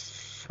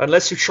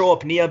 Unless you throw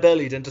up knee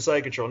bellied into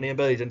side control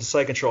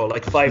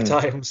 5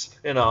 times,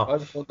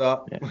 I've done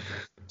that.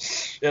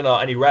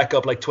 Yeah. And you rack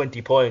up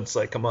 20 points.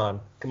 Come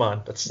on,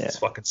 it's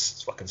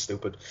fucking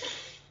stupid.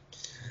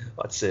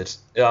 That's it.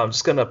 Yeah, I'm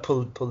just gonna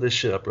pull this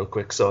shit up real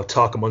quick. So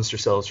talk amongst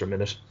yourselves for a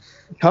minute.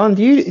 Con,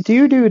 do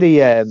you do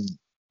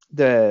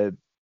the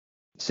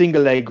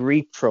single leg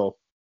reap throw?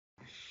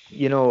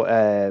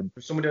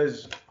 Somebody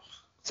does.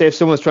 Say if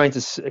someone's trying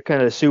to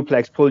kind of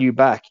suplex, pull you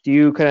back, do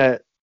you kind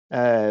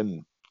of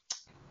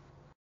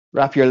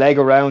wrap your leg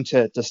around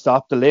to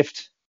stop the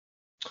lift?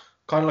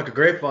 Kind of like a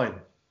grapevine.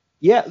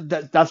 Yeah,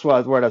 that's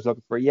what word I was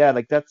looking for. Yeah,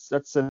 that's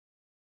a.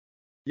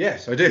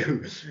 Yes, I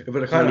do.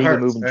 But it kind of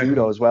hurts. hurts. Move in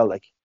judo as well,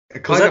 It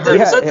kind of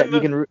hurts.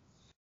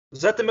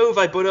 Was that the move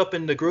I put up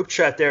in the group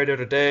chat there the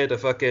other day? The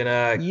fucking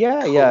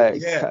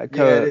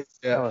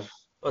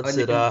What's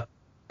it?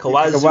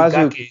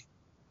 Kawazugaki.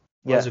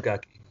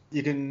 Kawazugaki.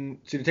 You can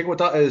see the thing with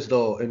that is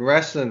though in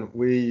wrestling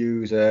we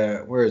use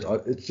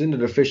it's in the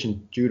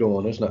deficient judo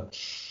one, isn't it?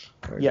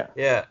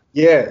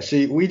 Yeah.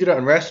 See, we do that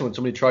in wrestling when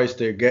somebody tries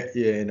to get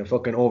you in a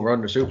fucking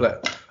over/under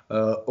suplex,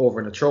 over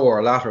in a throw or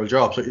a lateral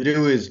drop. So what you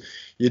do is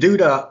you do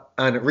that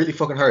and it really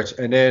fucking hurts,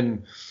 and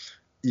then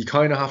you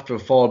kind of have to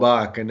fall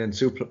back and then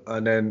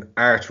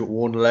arch with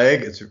one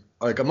leg. It's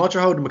I'm not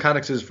sure how the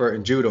mechanics is for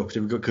in judo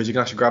because you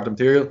can actually grab the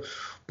material,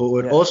 but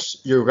with us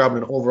you're grabbing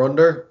an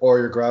over/under or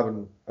you're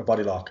grabbing a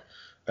body lock.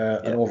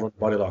 An over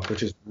body lock,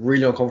 which is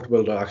really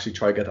uncomfortable to actually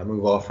try to get that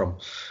move off from.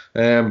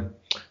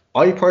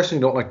 I personally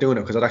don't like doing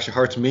it because it actually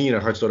hurts me and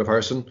it hurts the other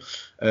person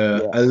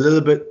a little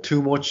bit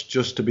too much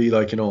just to be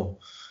how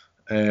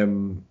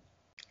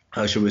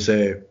should we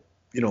say,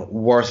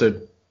 worth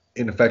it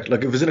in effect.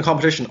 Like if it was in a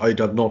competition, I'd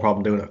have no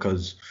problem doing it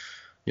because,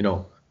 you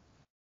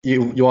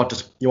want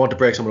to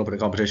break someone up in a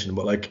competition,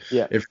 but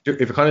if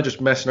you're kind of just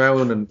messing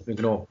around and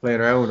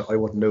playing around, I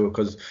wouldn't do it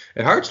because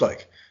it hurts.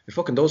 It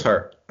fucking does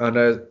hurt. And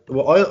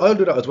I'll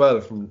do that as well.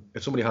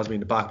 If somebody has me in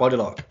the back body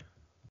lock,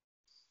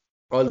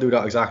 I'll do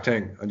that exact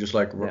thing and just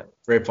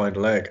grapevine the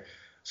leg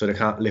so they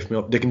can't lift me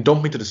up. They can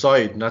dump me to the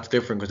side and that's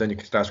different because then you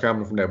can start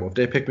scrambling from there. But if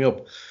they pick me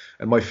up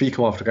and my feet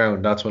come off the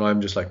ground, that's when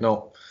I'm just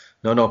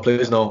no,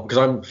 please no.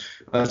 Because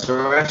as a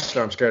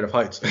wrestler, I'm scared of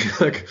heights.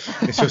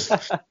 It's just,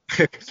 but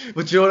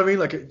do you know what I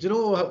mean? Do you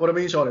know what I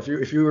mean, Sean? If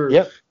you were,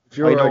 if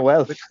you're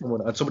with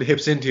someone and somebody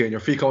hips into you and your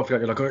feet come off the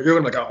ground,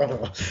 you're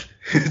gonna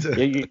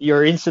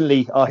you're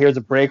instantly, here's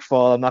a break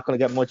fall. I'm not gonna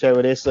get much out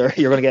of this, or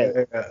you're gonna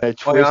get a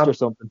twist or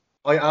something.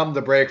 I am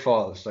the break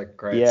fall. It's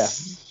great. Yeah.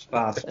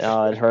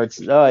 It hurts.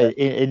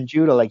 In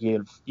judo,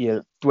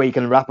 the way you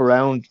can wrap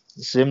around,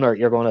 similar,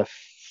 you're gonna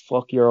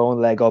fuck your own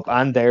leg up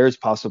and theirs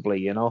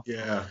possibly,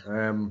 Yeah.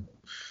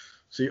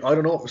 See, I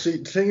don't know. See,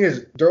 the thing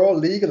is, they're all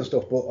legal and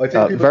stuff, but I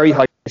think very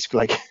high risk,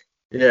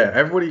 Yeah,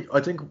 everybody. I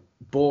think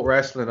both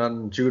wrestling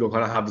and judo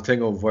kind of have the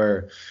thing of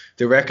where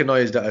they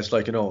recognize that it's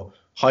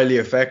highly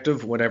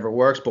effective whenever it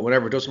works, but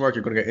whenever it doesn't work,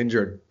 you're going to get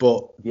injured.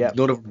 But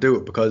none of them do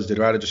it because they'd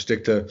rather just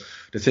stick to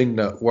the thing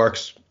that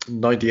works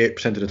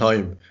 98% of the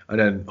time and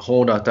then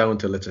hone that down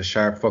till it's a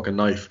sharp fucking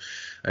knife.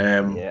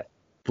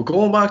 But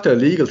going back to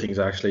illegal things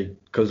actually,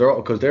 because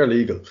they're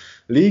legal.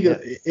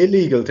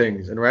 Illegal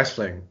things in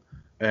wrestling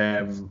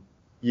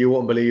You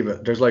wouldn't believe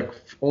it. There's like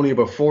only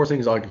about 4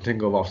 things I can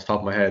think of off the top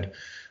of my head.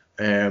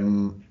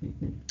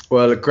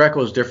 Well,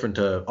 Greco is different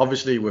to,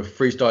 obviously with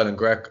freestyle and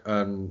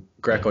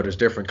Greco there's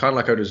different, kind of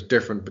like how there's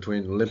different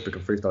between Olympic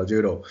and freestyle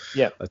judo.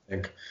 Yeah. I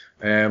think.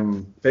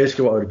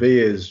 Basically what it would be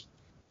is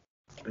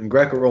in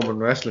Greco-Roman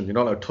wrestling, you're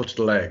not allowed to touch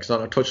the legs, not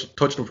allowed to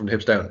touch them from the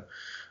hips down.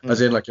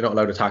 As in, like, you're not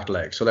allowed to attack the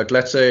legs. So, like,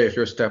 let's say if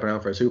you're stepping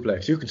out for a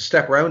suplex, you can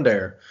step around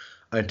there,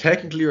 and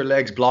technically your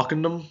leg's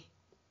blocking them,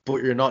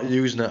 but you're not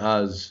using it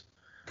as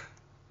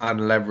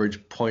an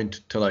leverage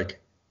point to,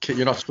 like,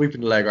 you're not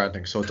sweeping the leg or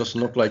anything, so it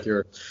doesn't look like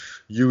you're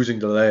using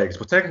the legs.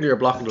 But technically you're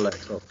blocking the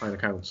legs, so it kind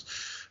of counts.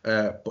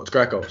 But it's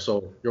Greco,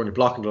 so you're only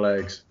blocking the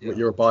legs with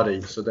your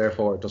body, so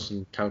therefore it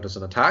doesn't count as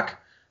an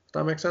attack. Does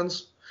that make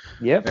sense?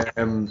 Yeah.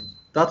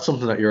 That's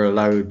something that you're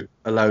allowed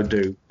to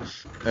do.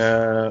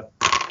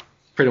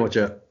 Pretty much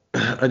it.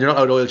 And you're not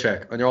allowed oil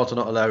check, and you're also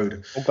not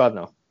allowed. Oh God,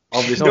 no.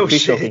 Obviously, No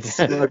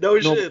shit. No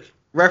shit.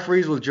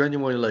 Referees will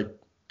genuinely, like,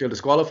 they'll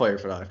disqualify you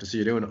for that if they see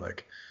you doing it.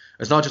 Like,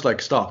 it's not just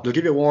like stop. They'll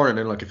give you a warning,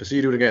 and like if they see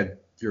you do it again,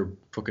 you're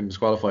fucking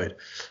disqualified.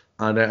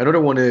 And another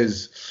one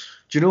is,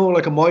 do you know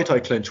like a Muay Thai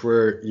clinch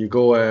where you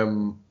go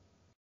 2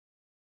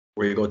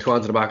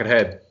 hands in the back of the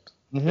head?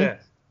 Mm-hmm. Yeah.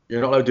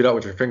 You're not allowed to do that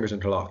with your fingers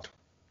interlocked.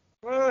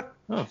 Oh.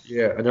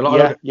 Yeah, and you're not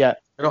allowed. Yeah.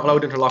 You're not allowed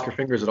to interlock your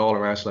fingers at all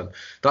in wrestling.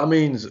 That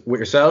means with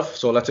yourself.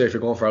 So let's say if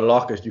you're going for a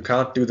lock, you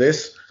can't do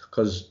this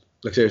because,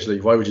 like,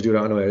 seriously, why would you do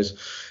that anyways?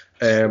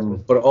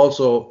 But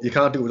also you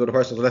can't do it with other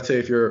person. So let's say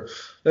if you've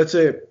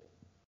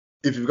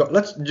got,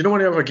 you know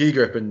when you have a gi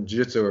grip in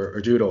jiu-jitsu or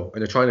judo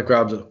and you're trying to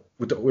grab it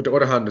with the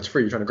other hand that's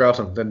free, you're trying to grab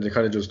something, then they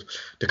kind of just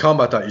to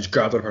combat that, you just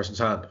grab the other person's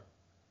hand.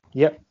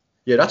 Yep.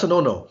 Yeah, that's a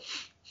no-no.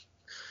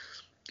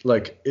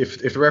 Like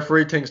if the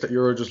referee thinks that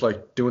you're just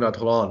like doing that to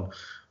hold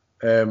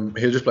on,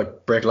 he'll just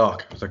like break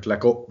lock. It's like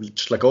let go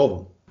of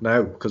him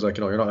now, because like,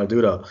 you know, you're not allowed to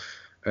do that.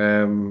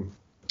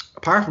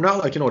 Apart from that,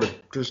 like, you know,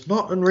 there's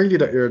nothing really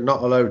that you're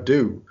not allowed to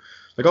do.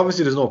 Like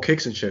obviously there's no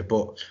kicks and shit,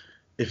 but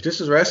if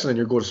this is wrestling and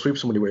you're going to sweep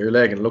somebody with your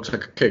leg and it looks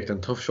like a kick, then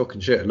tough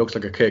fucking shit, it looks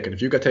like a kick. And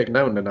if you get taken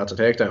down, then that's a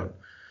takedown.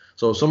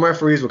 So some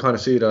referees will kind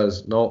of see it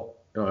as, no,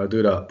 you're not allowed to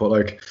do that. But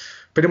like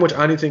pretty much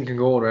anything can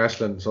go in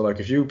wrestling. So like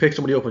if you pick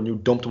somebody up and you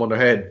dump them on their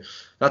head,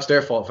 that's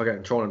their fault for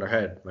getting thrown on their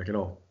head. Like, you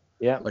know.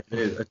 Yeah. Like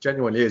it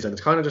genuinely is. And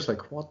it's kind of just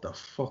like, what the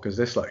fuck is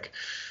this like?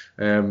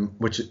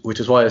 Which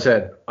is why I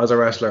said, as a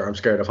wrestler, I'm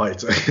scared of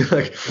heights.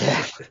 Like,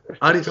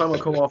 anytime I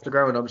come off the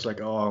ground, I'm just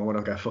like, oh, I'm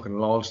gonna get fucking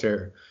launched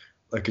here.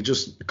 Like, it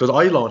just, because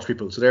I launch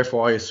people, so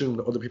therefore I assume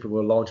that other people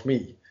will launch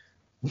me.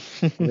 It's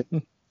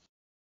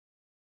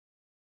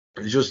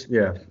just,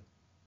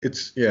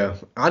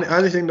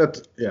 anything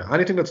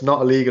that's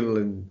not illegal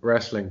in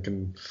wrestling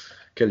can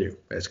kill you,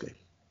 basically.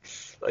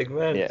 Like,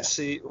 man,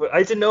 see,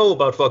 I didn't know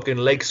about fucking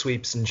leg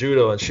sweeps and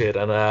judo and shit,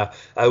 and I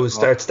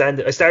started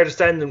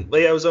standing.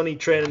 Like, I was only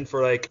training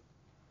for like,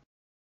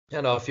 I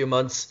don't know, a few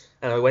months,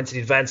 and I went to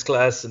the advanced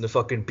class, and the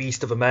fucking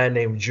beast of a man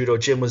named Judo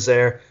Jim was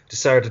there.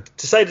 Decided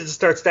to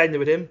start standing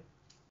with him.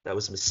 That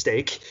was a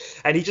mistake,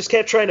 and he just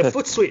kept trying to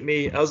foot sweep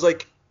me. I was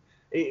like,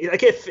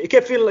 it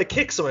kept feeling like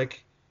kicks. I'm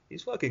like,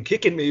 he's fucking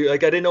kicking me.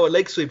 Like, I didn't know what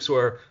leg sweeps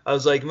were. I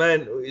was like,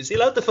 man, is he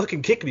allowed to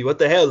fucking kick me? What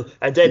the hell?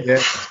 And then,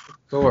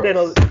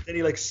 then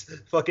he like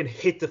fucking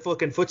hit the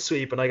fucking foot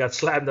sweep, and I got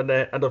slammed on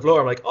the floor.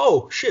 I'm like,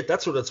 oh shit,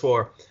 that's what it's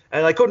for.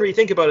 And I couldn't really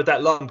think about it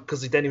that long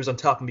because then he was on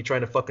top of me trying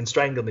to fucking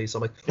strangle me. So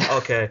I'm like,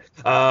 okay,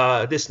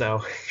 this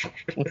now,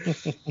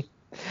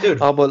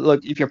 dude. Oh, but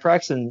look, if you're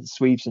practicing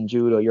sweeps and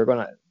judo, you're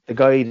the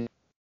guy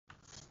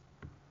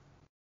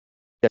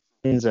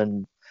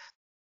and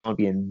I'll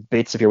be in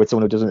bits if you're with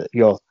someone who doesn't,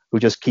 who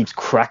just keeps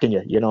cracking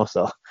you,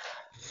 so.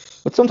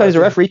 But sometimes the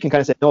referee can kind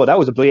of say, no, that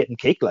was a blatant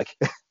kick, like.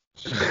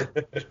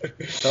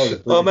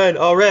 Oh man,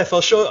 ref,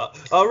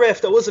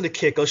 that wasn't a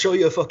kick. I'll show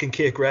you a fucking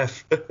kick,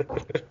 ref.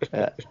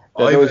 There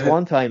was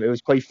one time it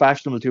was quite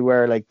fashionable to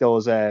wear like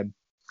those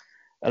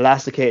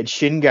elasticated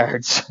shin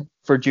guards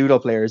for judo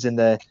players in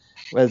the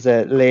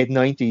late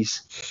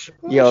 90s.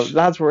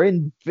 Lads were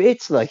in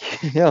bits, like,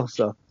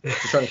 so. You're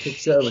trying to kick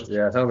shit out of it.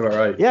 Yeah, sounds about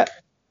right. Yeah.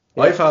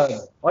 I've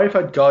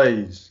had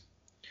guys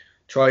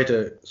try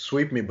to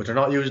sweep me, but they're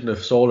not using the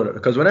sole of it,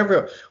 because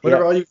whenever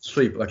I use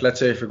sweep, like let's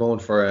say if you're going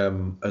for a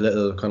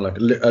little kind of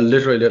like a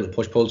literally little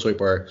push-pull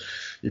sweep where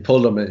you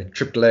pull them and you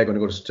trip the leg when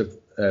you go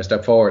to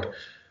step forward,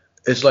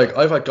 it's like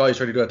I've had guys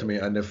try to do that to me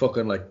and they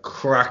fucking like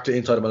cracked the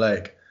inside of my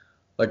leg,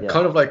 like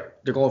kind of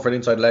like they're going for an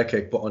inside leg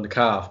kick but on the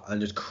calf, and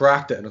just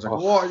cracked it, and I was like,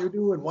 what are you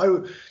doing? Why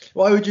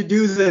would you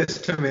do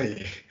this to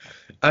me?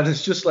 And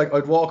it's just like,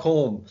 I'd walk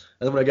home,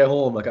 and then when I get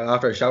home, like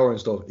after I shower and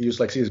stuff, you just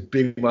like see this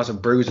big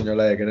massive bruise in your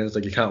leg, and then it's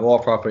like you can't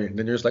walk properly, and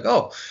then you're just like,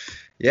 oh,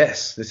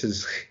 yes, this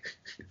is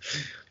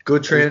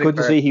good training. It's good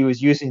to see he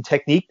was using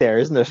technique there,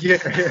 isn't it?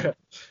 Yeah.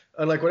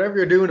 And like whenever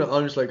you're doing it,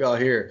 I'm just like, oh,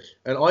 here.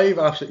 And I've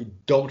absolutely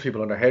dumped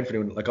people on their head for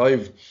doing it. Like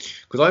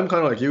because I'm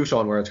kind of like you,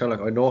 Sean, where it's kind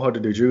of like I know how to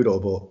do judo,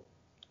 but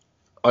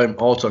I'm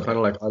also kind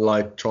of like I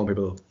like throwing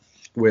people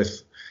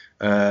with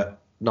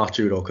not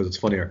judo because it's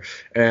funnier.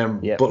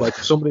 But like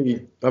I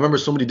remember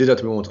somebody did that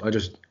to me once.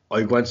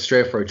 I went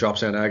straight for a drop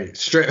down Aggie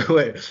straight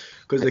away,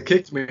 because they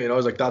kicked me, and I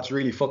was like, that's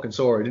really fucking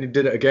sore. And then he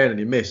did it again, and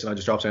he missed, and I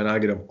just dropped down and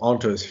agged him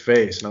onto his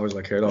face, and I was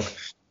like, here, look,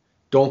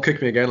 don't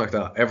kick me again like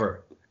that,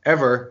 ever,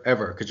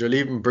 because you're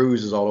leaving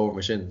bruises all over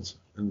my shins.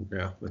 And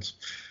yeah,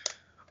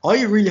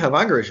 I really have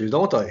anger issues,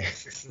 don't I?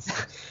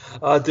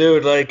 Oh,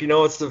 dude, like, you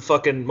know, it's the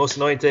fucking most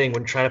annoying thing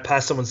when trying to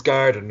pass someone's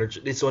guard, and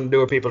these one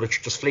newer people are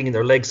just flinging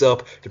their legs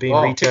up, they're being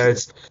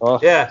retards.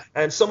 Yeah,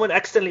 and someone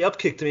accidentally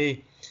upkicked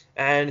me,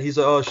 and he's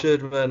like, oh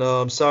shit, man,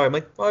 I'm sorry. I'm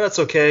like, oh, that's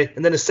okay.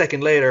 And then a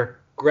second later,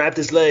 grabbed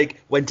his leg,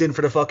 went in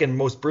for the fucking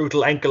most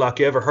brutal ankle lock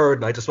you ever heard,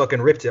 and I just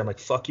fucking ripped it. I'm like,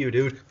 fuck you,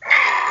 dude.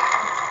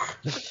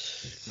 You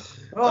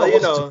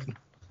know,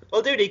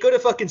 well, dude, he could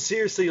have fucking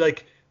seriously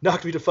like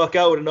knocked me the fuck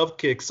out with an up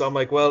kick. So I'm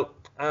like, well,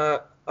 I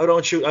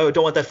don't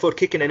want that foot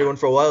kicking anyone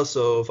for a while,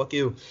 so fuck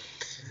you.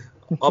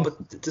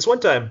 But this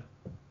one time,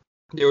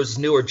 there was this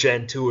newer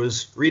gent who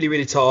was really,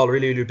 really tall,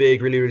 really, really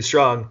big, really, really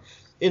strong.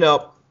 You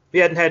know, he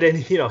hadn't had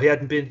any, you know,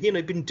 he'd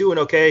been doing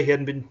okay. He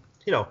hadn't been,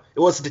 you know, it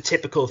wasn't the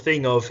typical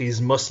thing of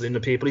he's muscling the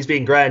people, he's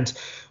being grand.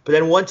 But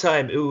then one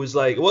time it was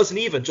like, it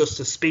wasn't even just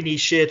a spinny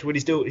shit when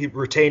he's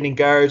retaining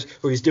guard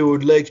or he's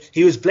doing leg.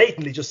 He was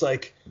blatantly just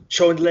like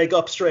throwing the leg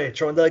up straight,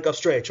 throwing the leg up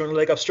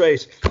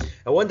straight.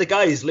 And one of the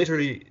guys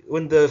literally,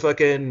 when the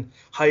fucking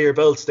higher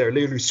belts there,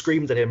 literally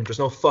screamed at him, there's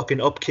no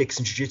fucking up kicks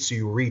in jiu-jitsu,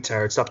 you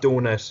retard, stop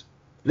doing that.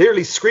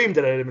 Literally screamed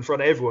at him in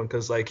front of everyone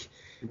because like,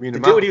 the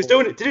dude he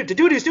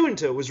was doing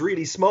to was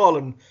really small,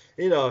 and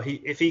you know,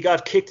 if he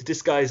got kicked at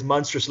this guy's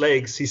monstrous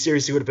legs, he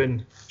seriously would have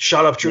been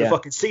shot up through the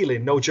fucking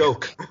ceiling. No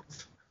joke.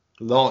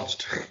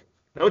 Launched.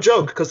 No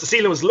joke, because the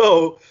ceiling was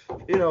low,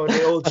 you know, in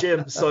the old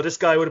gym. So this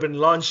guy would have been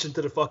launched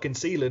into the fucking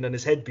ceiling, and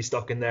his head be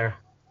stuck in there.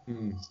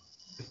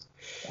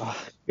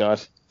 Oh,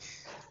 God.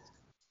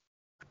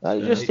 I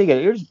just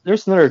thinking,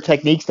 there's another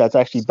techniques that's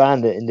actually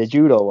banned in the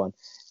judo one.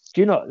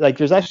 Do you know, like,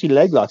 there's actually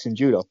leg locks in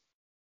judo,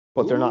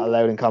 but they're not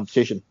allowed in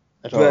competition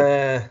at all.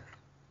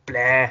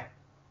 Blah.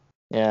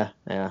 Yeah.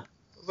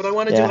 But I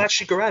want to do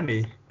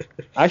Ashigurami.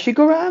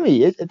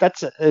 Ashigurami,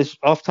 that's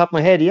off the top of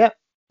my head, yeah.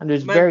 And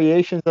there's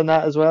variations on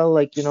that as well,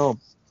 like, you know.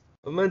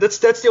 Man, that's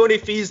the only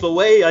feasible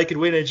way I could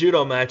win a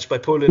judo match, by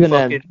pulling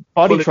fucking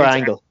body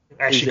triangle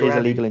is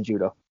illegal in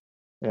judo.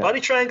 Yeah. Body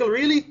triangle,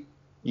 really?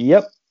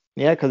 Yep.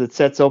 Yeah, because it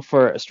sets up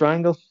for a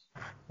strangle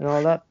and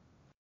all that.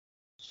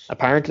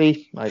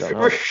 Apparently, I don't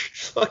know.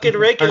 Fucking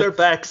regular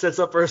back sets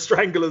up for a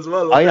strangle as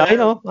well. I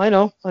know.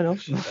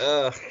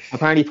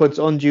 Apparently puts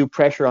undue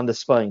pressure on the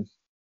spine.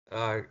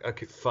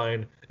 Okay,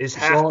 fine. Is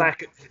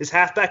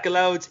halfback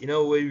allowed? You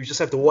know, where you just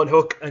have the one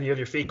hook and you have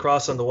your feet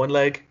crossed on the one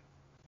leg?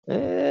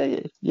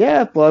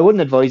 Yeah, well, I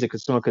wouldn't advise it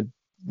because someone could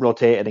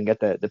rotate it and get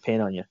the pin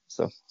on you.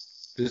 So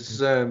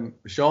this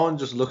Sean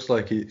just looks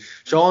like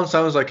Sean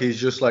sounds like he's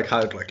just like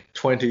had like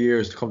 20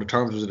 years to come to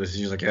terms with this.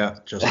 He's like,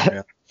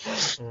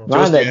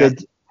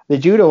 the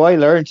judo I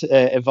learned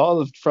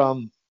evolved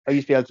from, I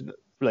used to be able to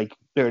like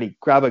literally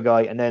grab a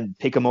guy and then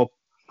pick him up,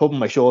 put him on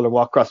my shoulder,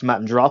 walk across the mat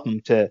and drop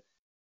him to,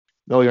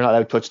 no, you're not allowed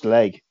to touch the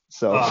leg.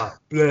 So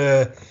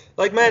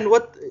like, man,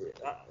 what?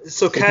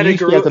 So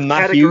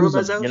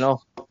Kataguruma, you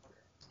know,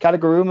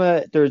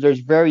 Kataguruma, there's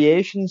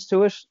variations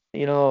to it,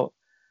 you know,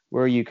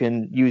 where you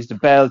can use the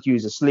belt,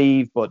 use a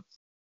sleeve, but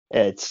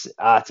it's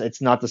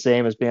not the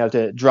same as being able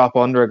to drop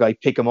under a guy,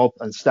 pick him up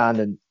and stand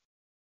and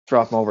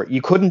drop him over.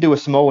 You couldn't do a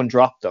Samoan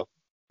drop though.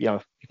 You know,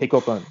 you pick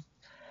up on.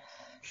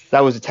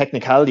 That was a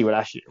technicality with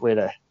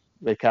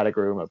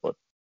Kataguruma, but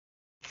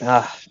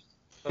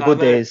good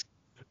days.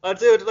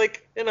 Dude,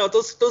 like, you know,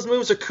 those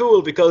moves are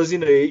cool because, you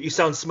know, you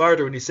sound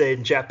smarter when you say it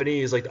in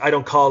Japanese. Like, I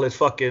don't call it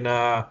fucking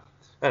I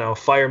don't know,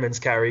 fireman's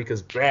carry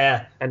because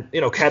blah, and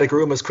you know,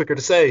 Kataguruma's quicker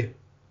to say.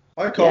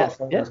 I call it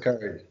fireman's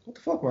carry. What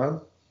the fuck,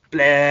 man?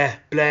 Blah,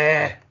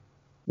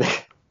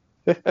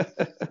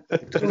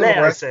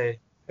 I say.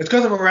 It's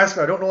because I'm a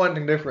wrestler. I don't know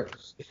anything different.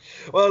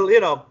 Well,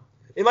 you know,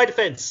 in my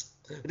defense,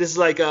 this is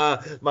like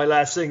my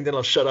last thing. Then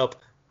I'll shut up.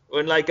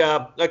 When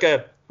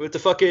with the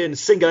fucking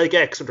single leg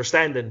X when they're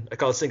standing, I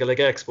call it single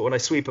leg X. But when I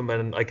sweep them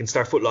and I can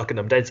start footlocking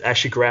them, that's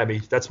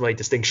ashigurami. That's my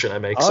distinction I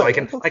make. So I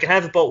can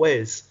have it both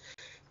ways.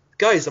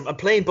 Guys, I'm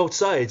playing both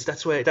sides.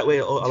 That way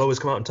I'll always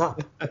come out on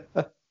top.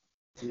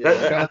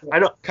 I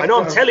know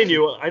I'm telling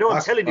you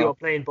I'm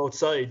playing both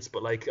sides,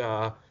 but like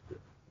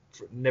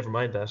never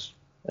mind that.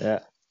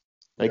 Yeah.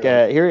 Like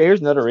here's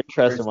another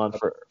interesting one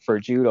for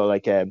judo.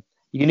 Like you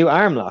can do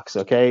arm locks,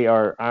 okay,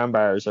 or arm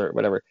bars or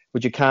whatever,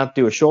 but you can't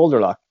do a shoulder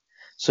lock.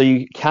 So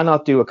you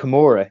cannot do a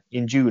kimura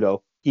in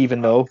judo,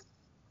 even though,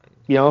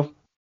 you know,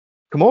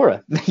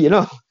 kimura, you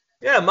know.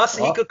 Yeah,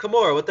 Masahiko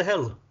Kimura. What the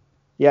hell?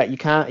 Yeah, you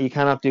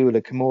cannot do the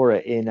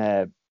kimura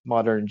in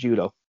modern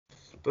judo.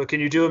 But can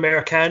you do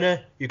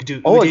Americana? You can do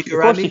of course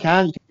you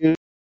can. You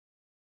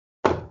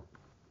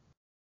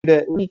can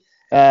do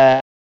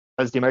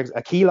as the Americans,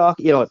 a key lock,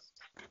 you know,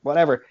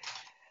 whatever.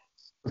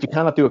 But you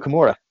cannot do a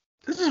kimura.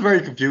 This is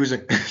very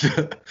confusing.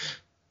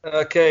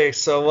 Okay,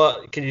 so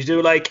what? Can you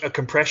do like a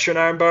compression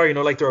armbar? You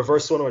know, like the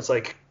reverse one where it's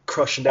like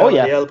crushing down on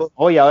the elbow?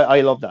 Oh yeah,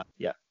 I love that.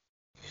 Yeah.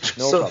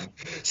 No problem.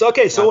 So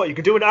okay, so what? You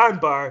can do an arm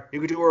bar, you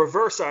can do a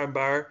reverse arm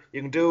bar,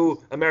 you can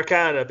do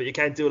Americana, but you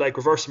can't do like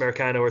reverse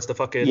Americana where it's the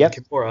fucking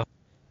Kimura.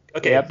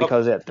 Okay. Yeah,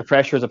 because the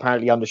pressure is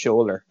apparently on the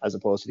shoulder as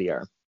opposed to the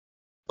arm.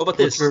 What about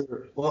this?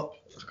 What?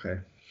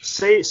 Okay.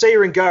 Say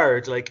you're in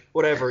guard, like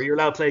whatever, you're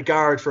allowed to play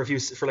guard for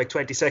like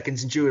 20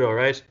 seconds in judo,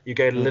 right? You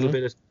get a little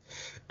bit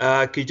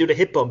of. Could you do the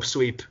hip bump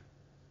sweep?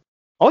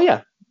 Oh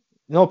yeah,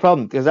 no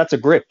problem, because that's a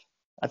grip.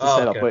 That's a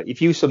setup. Okay. But if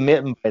you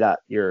submit them by that,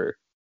 you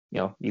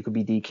could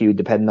be DQ'd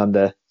depending on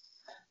the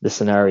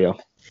scenario.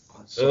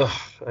 Ugh,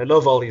 I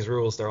love all these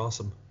rules. They're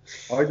awesome.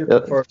 I do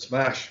prefer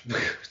smash.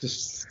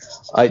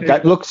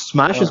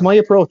 Smash is my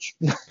approach.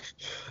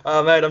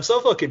 Oh man, I'm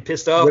so fucking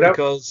pissed off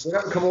because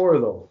without Kimura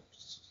though.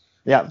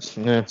 Yeah.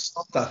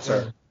 Stop that,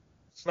 sir.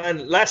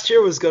 Man, last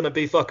year was gonna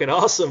be fucking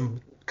awesome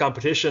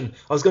competition.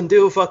 I was gonna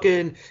do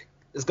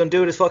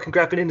this fucking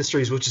Grappling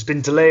Industries, which has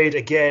been delayed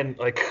again.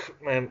 Like,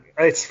 man,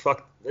 it's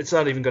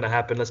not even gonna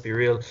happen. Let's be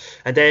real.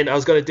 And then I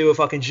was gonna do a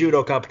fucking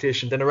judo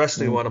competition, then a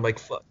wrestling one. I'm like,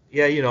 fuck,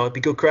 yeah, it'd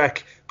be good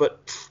crack,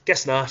 but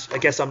guess not. I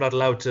guess I'm not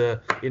allowed to,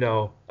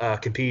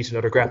 compete in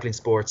other grappling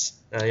sports.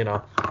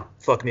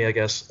 Fuck me, I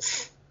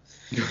guess.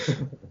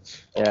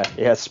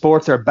 Yeah.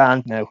 Sports are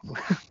banned now.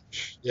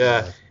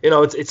 Yeah,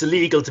 it's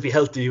illegal to be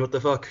healthy. What the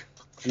fuck?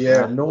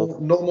 Yeah, no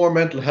more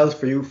mental health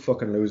for you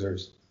fucking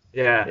losers.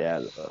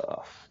 Yeah.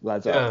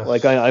 Lads,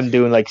 like I'm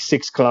doing like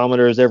 6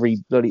 kilometers every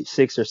bloody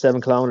 6 or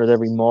 7 kilometers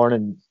every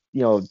morning,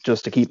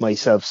 just to keep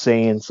myself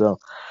sane. So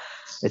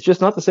it's just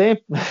not the same.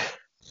 No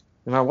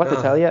matter what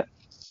to tell you.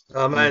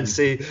 Oh man,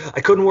 see, I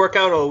couldn't work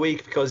out all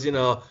week because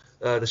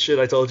the shit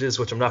I told you,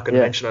 which I'm not going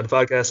to mention on the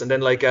podcast. And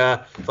then like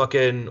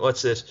fucking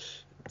what's it?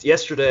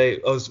 Yesterday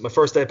was my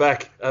first day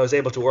back. I was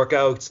able to work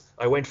out.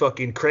 I went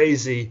fucking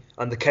crazy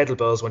on the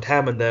kettlebells, went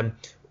ham on them.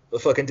 I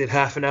fucking did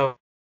half an hour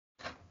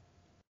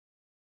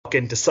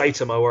fucking decide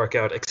to my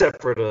workout,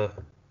 except for the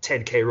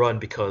 10k run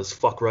because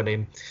fuck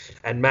running.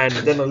 And man,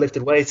 then I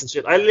lifted weights and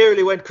shit. I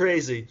literally went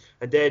crazy.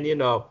 And then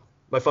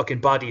my fucking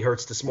body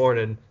hurts this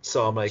morning.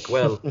 So I'm like,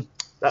 well,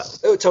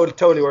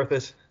 totally worth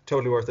it.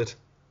 Totally worth it.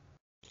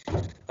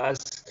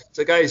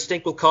 So guys,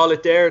 think we'll call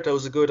it there. That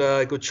was a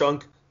good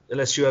chunk.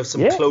 Unless you have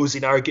some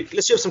closing argument.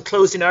 Unless you have some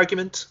closing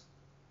argument.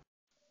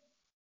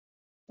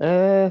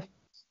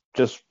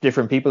 Just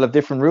different people have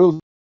different rules.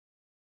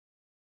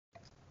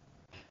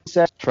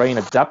 Try and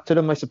adapt to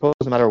them, I suppose,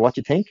 no matter what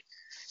you think.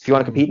 If you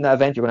want to compete in that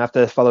event, you're going to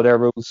have to follow their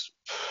rules.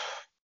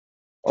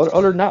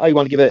 Other than that, I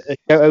want to give a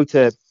shout out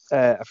to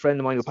a friend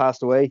of mine who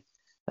passed away,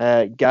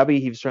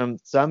 Gabby. He was from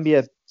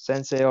Zambia,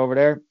 sensei over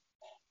there.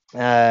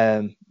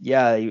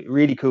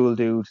 Really cool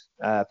dude.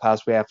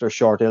 Passed away after a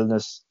short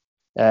illness.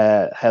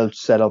 Helped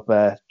set up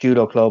a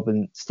judo club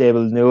in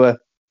Stable Nua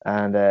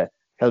and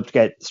helped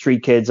get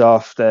street kids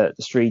off the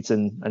streets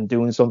and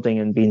doing something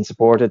and being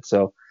supported.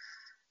 So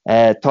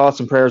thoughts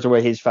and prayers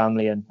away his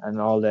family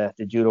and all the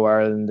Judo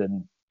Ireland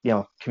and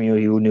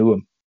community who knew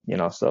him.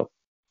 So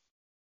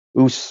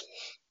oos.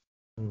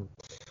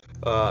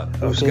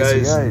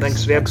 Guys,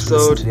 thanks for the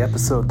episode. The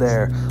episode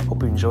there.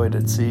 Hope you enjoyed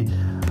it. See,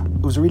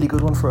 it was a really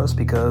good one for us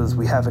because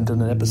we haven't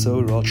done an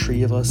episode with all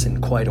 3 of us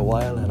in quite a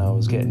while, and I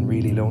was getting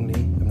really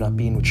lonely. I'm not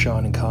being with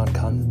Sean and Con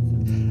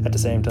at the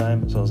same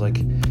time, so I was like,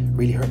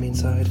 really hurt me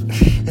inside.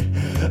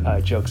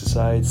 Jokes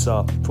aside,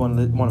 so if you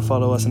want to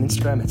follow us on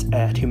Instagram, it's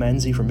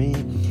 @Humanzi for me,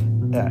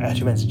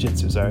 @Humanzi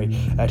Jitsu,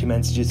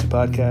 @Humanzi Jitsu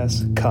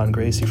Podcast, Con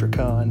Gracie for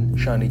Con,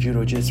 Shawnee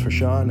Judo Jits for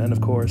Sean, and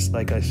of course,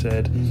 like I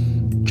said,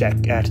 Jack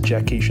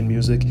Keishan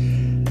Music.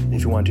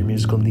 If you want your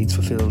musical needs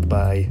fulfilled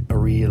by a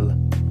real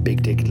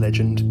big dick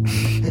legend.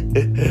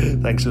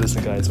 Thanks for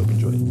listening, guys. Hope you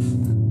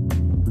enjoyed.